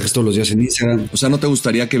mandan mensajes todos los días en Instagram. O sea, ¿no te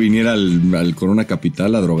gustaría que viniera al Corona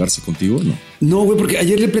Capital a drogarse contigo? No, güey, porque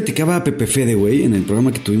ayer le platicaba a Pepe Fede, güey, en el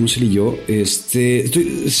programa que tuvimos él y yo.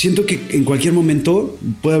 Siento que en cualquier momento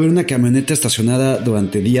puede haber una camioneta estacionada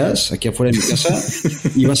durante días aquí afuera de mi casa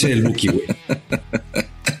y va a ser el Buki, güey.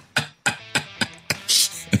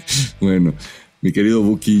 Bueno, mi querido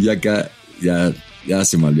Buki, ya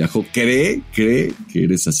se malviajó. Cree que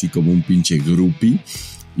eres así como un pinche groupie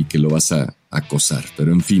y que lo vas a acosar.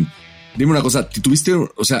 Pero en fin, dime una cosa,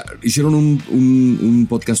 ¿hicieron un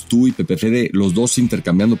podcast tú y Pepe Fede, los dos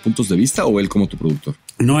intercambiando puntos de vista o él como tu productor?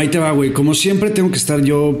 No, ahí te va, güey. Como siempre tengo que estar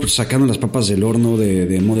yo sacando las papas del horno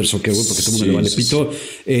de Mother Soccer, güey, porque todo el mundo le vale pito.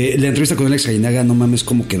 La entrevista con Alex Aguinaga, no mames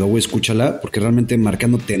cómo quedó, güey, escúchala, porque realmente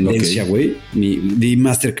marcando tendencia, güey. Di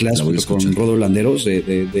masterclass con Rodo Landeros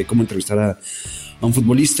de cómo entrevistar a un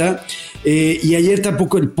futbolista. Y ayer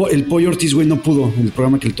tampoco el Pollo Ortiz, güey, no pudo en el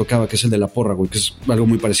programa que le tocaba, que es el de la porra, güey, que es algo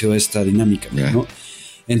muy parecido a esta dinámica, ¿no?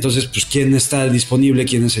 Entonces, pues, ¿quién está disponible?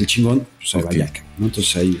 ¿Quién es el chingón? Pues ahí va Yaka, ¿no?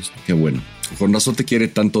 Entonces ahí está. Qué bueno. Con razón te quiere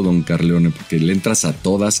tanto Don Carleone, porque le entras a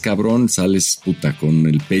todas, cabrón, sales puta con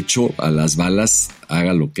el pecho a las balas,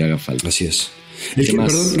 haga lo que haga falta. Así es.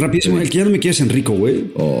 Perdón, rapidísimo, el que ya no me quiere es Enrico,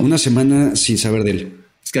 güey. Una semana sin saber de él.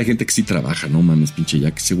 Es que hay gente que sí trabaja, no mames, pinche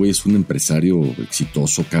Jack. Ese güey es un empresario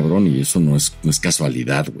exitoso, cabrón, y eso no es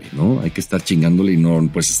casualidad, güey, ¿no? Hay que estar chingándole y no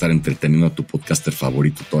puedes estar entreteniendo a tu podcaster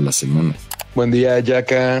favorito todas las semanas. Buen día,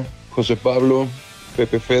 Yaka, José Pablo,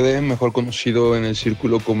 Pepe Fede, mejor conocido en el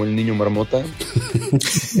círculo como el Niño Marmota.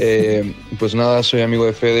 Pues nada, soy amigo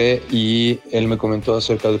de Fede y él me comentó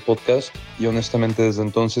acerca del podcast y honestamente desde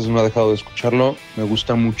entonces no he dejado de escucharlo. Me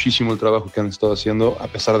gusta muchísimo el trabajo que han estado haciendo, a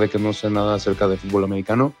pesar de que no sé nada acerca de fútbol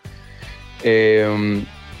americano. Me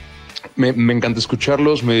encanta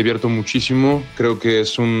escucharlos, me divierto muchísimo, creo que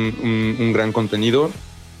es un gran contenido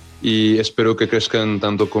y espero que crezcan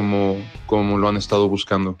tanto como lo han estado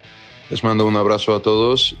buscando. Les mando un abrazo a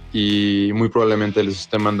todos y muy probablemente les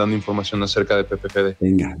esté mandando información acerca de Pepe Fede.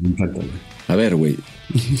 Venga, me encanta, güey. A ver, güey,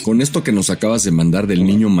 con esto que nos acabas de mandar del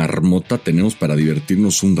niño marmota tenemos para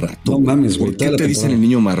divertirnos un rato. No mames, güey. ¿Por qué te dicen el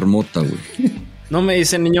niño marmota, güey? No me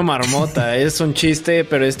dicen niño marmota, es un chiste,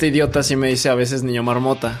 pero este idiota sí me dice a veces niño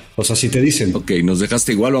marmota. O sea, sí te dicen. Ok, nos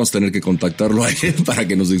dejaste igual, vamos a tener que contactarlo a él para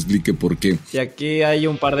que nos explique por qué. Y aquí hay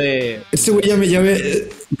un par de... Este güey ya me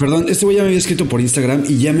había escrito por Instagram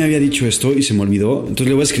y ya me había dicho esto y se me olvidó. Entonces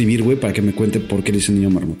le voy a escribir, güey, para que me cuente por qué le dicen niño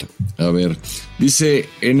marmota. A ver, dice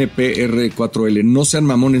NPR4L, no sean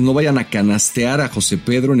mamones, no vayan a canastear a José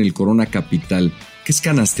Pedro en el Corona Capital. ¿Qué es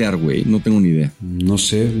canastear, güey? No tengo ni idea. No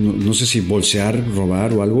sé si bolsear,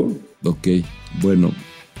 robar o algo. Ok, bueno.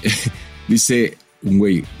 Dice un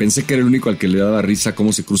güey, pensé que era el único al que le daba risa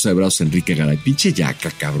cómo se cruza de brazos Enrique Garay. Pinche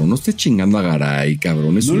Yaka, cabrón. No estés chingando a Garay,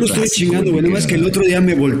 cabrón. No lo estoy chingando, güey. Nada más que el otro día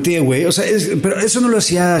me volteé, güey. O sea, pero eso no lo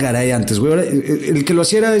hacía Garay antes, güey. El que lo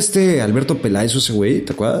hacía era Alberto Peláez, ese güey,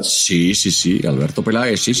 ¿te acuerdas? Sí. Alberto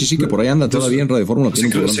Peláez. Sí, que por ahí anda todavía en Radio Fórmula.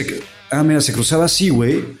 Mira, se cruzaba así,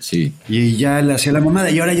 güey. Sí. Y ya le hacía la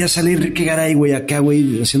mamada. Y ahora ya sale Enrique Garay, güey, acá,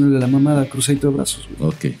 güey, haciéndole la mamada, cruzadito de brazos,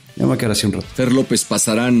 güey. Ok. Ya me va a quedar así un rato. Fer López,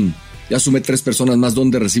 pasarán. Ya sumé 3 personas más.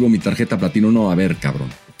 ¿Dónde recibo mi tarjeta platino? No, a ver, cabrón.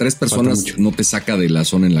 3 personas no te saca de la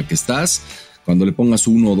zona en la que estás. Cuando le pongas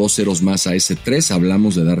 1 o 2 ceros más a ese 3,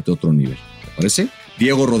 hablamos de darte otro nivel. ¿Te parece?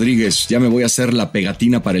 Diego Rodríguez, ya me voy a hacer la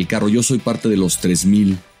pegatina para el carro. Yo soy parte de los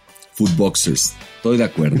 3,000 Footboxers. Estoy de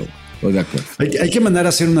acuerdo. Hay que mandar a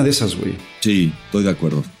hacer una de esas, güey. Sí, estoy de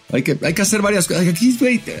acuerdo. Hay que hacer varias cosas. Aquí,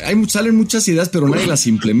 güey, salen muchas ideas, pero nadie las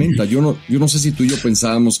implementa. Yo no sé si tú y yo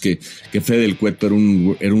pensábamos que Fede del Cueto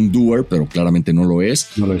era un doer, pero claramente no lo es.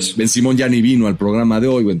 No lo es. Ben Simón ya ni vino al programa de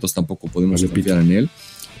hoy, güey, entonces tampoco podemos confiar en él.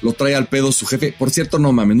 Lo trae al pedo su jefe. Por cierto,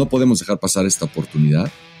 no mames, no podemos dejar pasar esta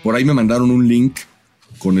oportunidad. Por ahí me mandaron un link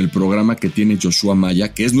con el programa que tiene Joshua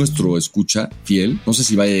Maya, que es nuestro escucha fiel. No sé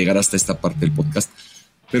si vaya a llegar hasta esta parte del podcast.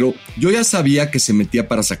 Pero yo ya sabía que se metía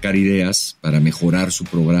para sacar ideas, para mejorar su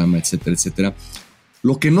programa, etcétera, etcétera.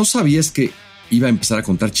 Lo que no sabía es que iba a empezar a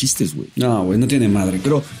contar chistes, güey. No, güey, no tiene madre.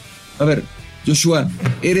 Pero, a ver, Joshua,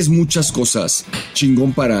 eres muchas cosas,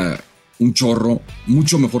 chingón para un chorro,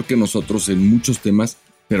 mucho mejor que nosotros en muchos temas,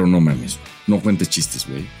 pero no mames, no cuentes chistes,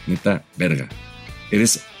 güey. Neta, verga.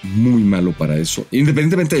 Eres muy malo para eso.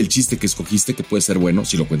 Independientemente del chiste que escogiste, que puede ser bueno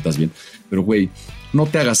si lo cuentas bien. Pero, güey, no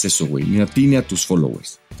te hagas eso, güey. Ni a ti ni a tus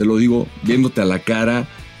followers. Te lo digo viéndote a la cara,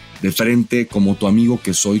 de frente, como tu amigo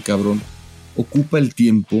que soy, cabrón. Ocupa el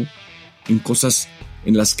tiempo en cosas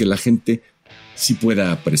en las que la gente sí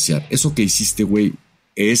pueda apreciar. Eso que hiciste, güey,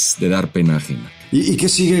 es de dar pena ajena. ¿Y qué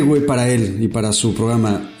sigue, güey, para él y para su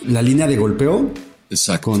programa? ¿La línea de golpeo?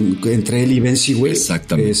 Exacto. Entre él y Benzi, güey.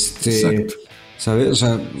 Exactamente. Exacto. ¿Sabes? O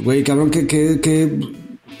sea, güey, cabrón, que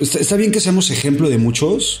está bien que seamos ejemplo de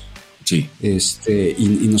muchos. Sí.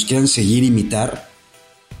 Y nos quieran seguir, imitar.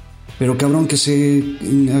 Pero, cabrón, que se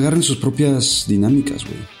agarren sus propias dinámicas,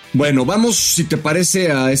 güey. Bueno, vamos, si te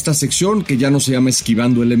parece, a esta sección que ya no se llama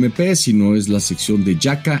Esquivando el MP, sino es la sección de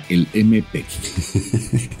Yaka, el MP.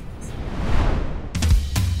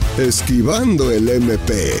 Esquivando el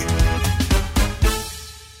MP.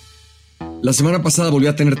 La semana pasada volví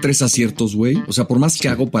a tener 3 aciertos, güey. O sea, por más que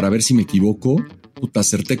hago para ver si me equivoco, puta,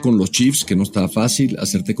 acerté con los Chiefs, que no estaba fácil.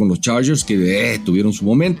 Acerté con los Chargers, que tuvieron su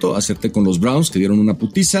momento. Acerté con los Browns, que dieron una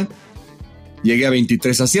putiza. Llegué a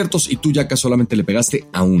 23 aciertos y tú, Yaka, solamente le pegaste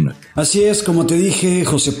a una. Así es, como te dije,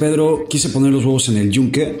 José Pedro, quise poner los huevos en el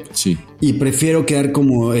yunque. Sí. Y prefiero quedar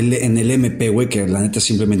como en el MP, güey, que la neta es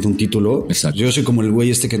simplemente un título. Exacto. Yo soy como el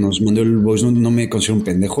güey que nos mandó el voice, no me considero un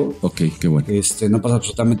pendejo. Ok, qué bueno. No pasa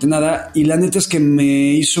absolutamente nada. Y la neta es que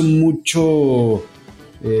me hizo mucho...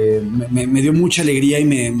 me dio mucha alegría y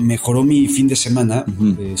me mejoró mi fin de semana.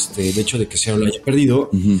 Uh-huh. El hecho de que Seattle lo haya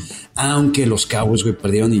perdido. Uh-huh. Aunque los Cowboys, güey,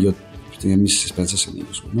 perdieron y yo tenía mis esperanzas en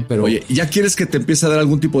ellos, ¿no? Pero, oye, ¿ya quieres que te empiece a dar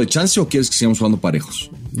algún tipo de chance o quieres que sigamos jugando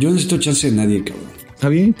parejos? Yo no necesito chance de nadie, cabrón. Está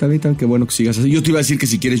bien, qué bueno que sigas así. Yo te iba a decir que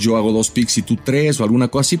si quieres yo hago 2 picks y tú 3 o alguna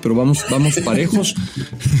cosa así, pero vamos parejos.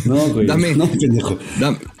 No, güey. No, pendejo.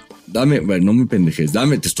 Dame, bueno, no me pendejes.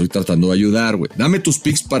 Te estoy tratando de ayudar, güey. Dame tus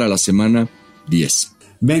picks para la semana 10.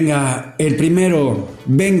 Venga, el primero,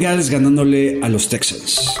 Bengals ganándole a los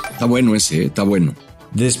Texans. Está bueno ese, está bueno.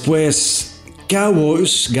 Después,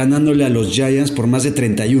 Cowboys ganándole a los Giants por más de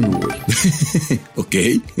 31, güey. Ok.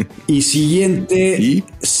 Y siguiente,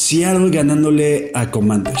 Seattle ganándole a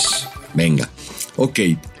Commanders. Venga. Ok.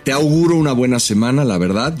 Te auguro una buena semana, la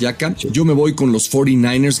verdad, Yaka. Sí. Yo me voy con los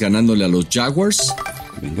 49ers ganándole a los Jaguars.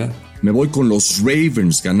 Venga. Me voy con los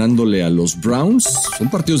Ravens ganándole a los Browns. Son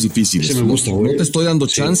partidos difíciles. Ese me gusta, güey. No te estoy dando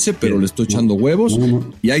chance, pero le estoy echando huevos.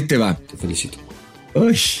 No. Y ahí te va. Te felicito.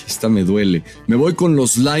 Ay, esta me duele. Me voy con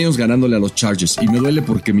los Lions ganándole a los Chargers. Y me duele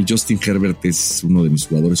porque mi Justin Herbert es uno de mis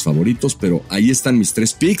jugadores favoritos. Pero ahí están mis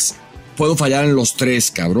 3 picks. Puedo fallar en los 3,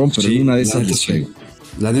 cabrón. Pero en una de esas les pego.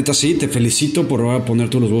 La neta sí, te felicito por poner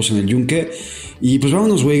todos los huevos en el yunque. Y pues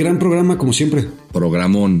vámonos, güey. Gran programa como siempre.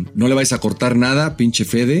 Programón. No le vais a cortar nada, pinche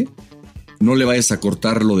Fede. No le vayas a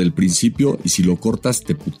cortar lo del principio. Y si lo cortas,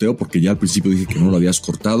 te puteo. Porque ya al principio dije que no lo habías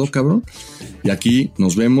cortado, cabrón. Y aquí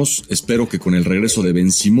nos vemos. Espero que con el regreso de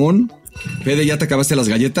Ben Simón. Fede, ¿ya te acabaste las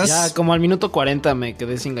galletas? Ya, como al minuto 40 me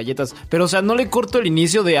quedé sin galletas. Pero, o sea, ¿no le corto el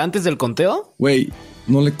inicio de antes del conteo? Güey,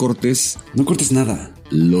 no le cortes. No cortes nada.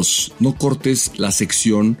 No cortes la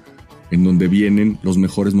sección en donde vienen los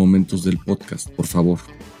mejores momentos del podcast, por favor.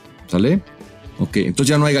 ¿Sale? Ok, entonces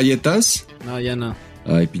ya no hay galletas. No, ya no.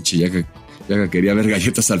 Ay, pinche Yaka quería ver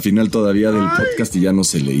galletas al final todavía del podcast y ya no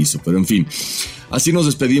se le hizo. Pero en fin, así nos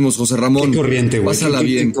despedimos, José Ramón. Qué corriente, güey. Pásala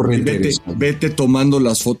bien. Vete tomando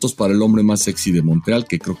las fotos para el hombre más sexy de Montreal,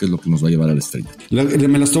 que creo que es lo que nos va a llevar a la estrella.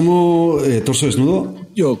 ¿Me las tomo torso desnudo?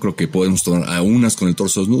 Yo creo que podemos tomar a unas con el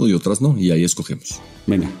torso desnudo y otras no, y ahí escogemos.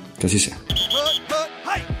 Venga, que así sea.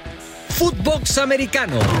 Footbox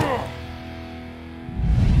Americano.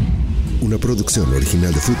 Una producción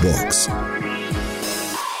original de Footbox.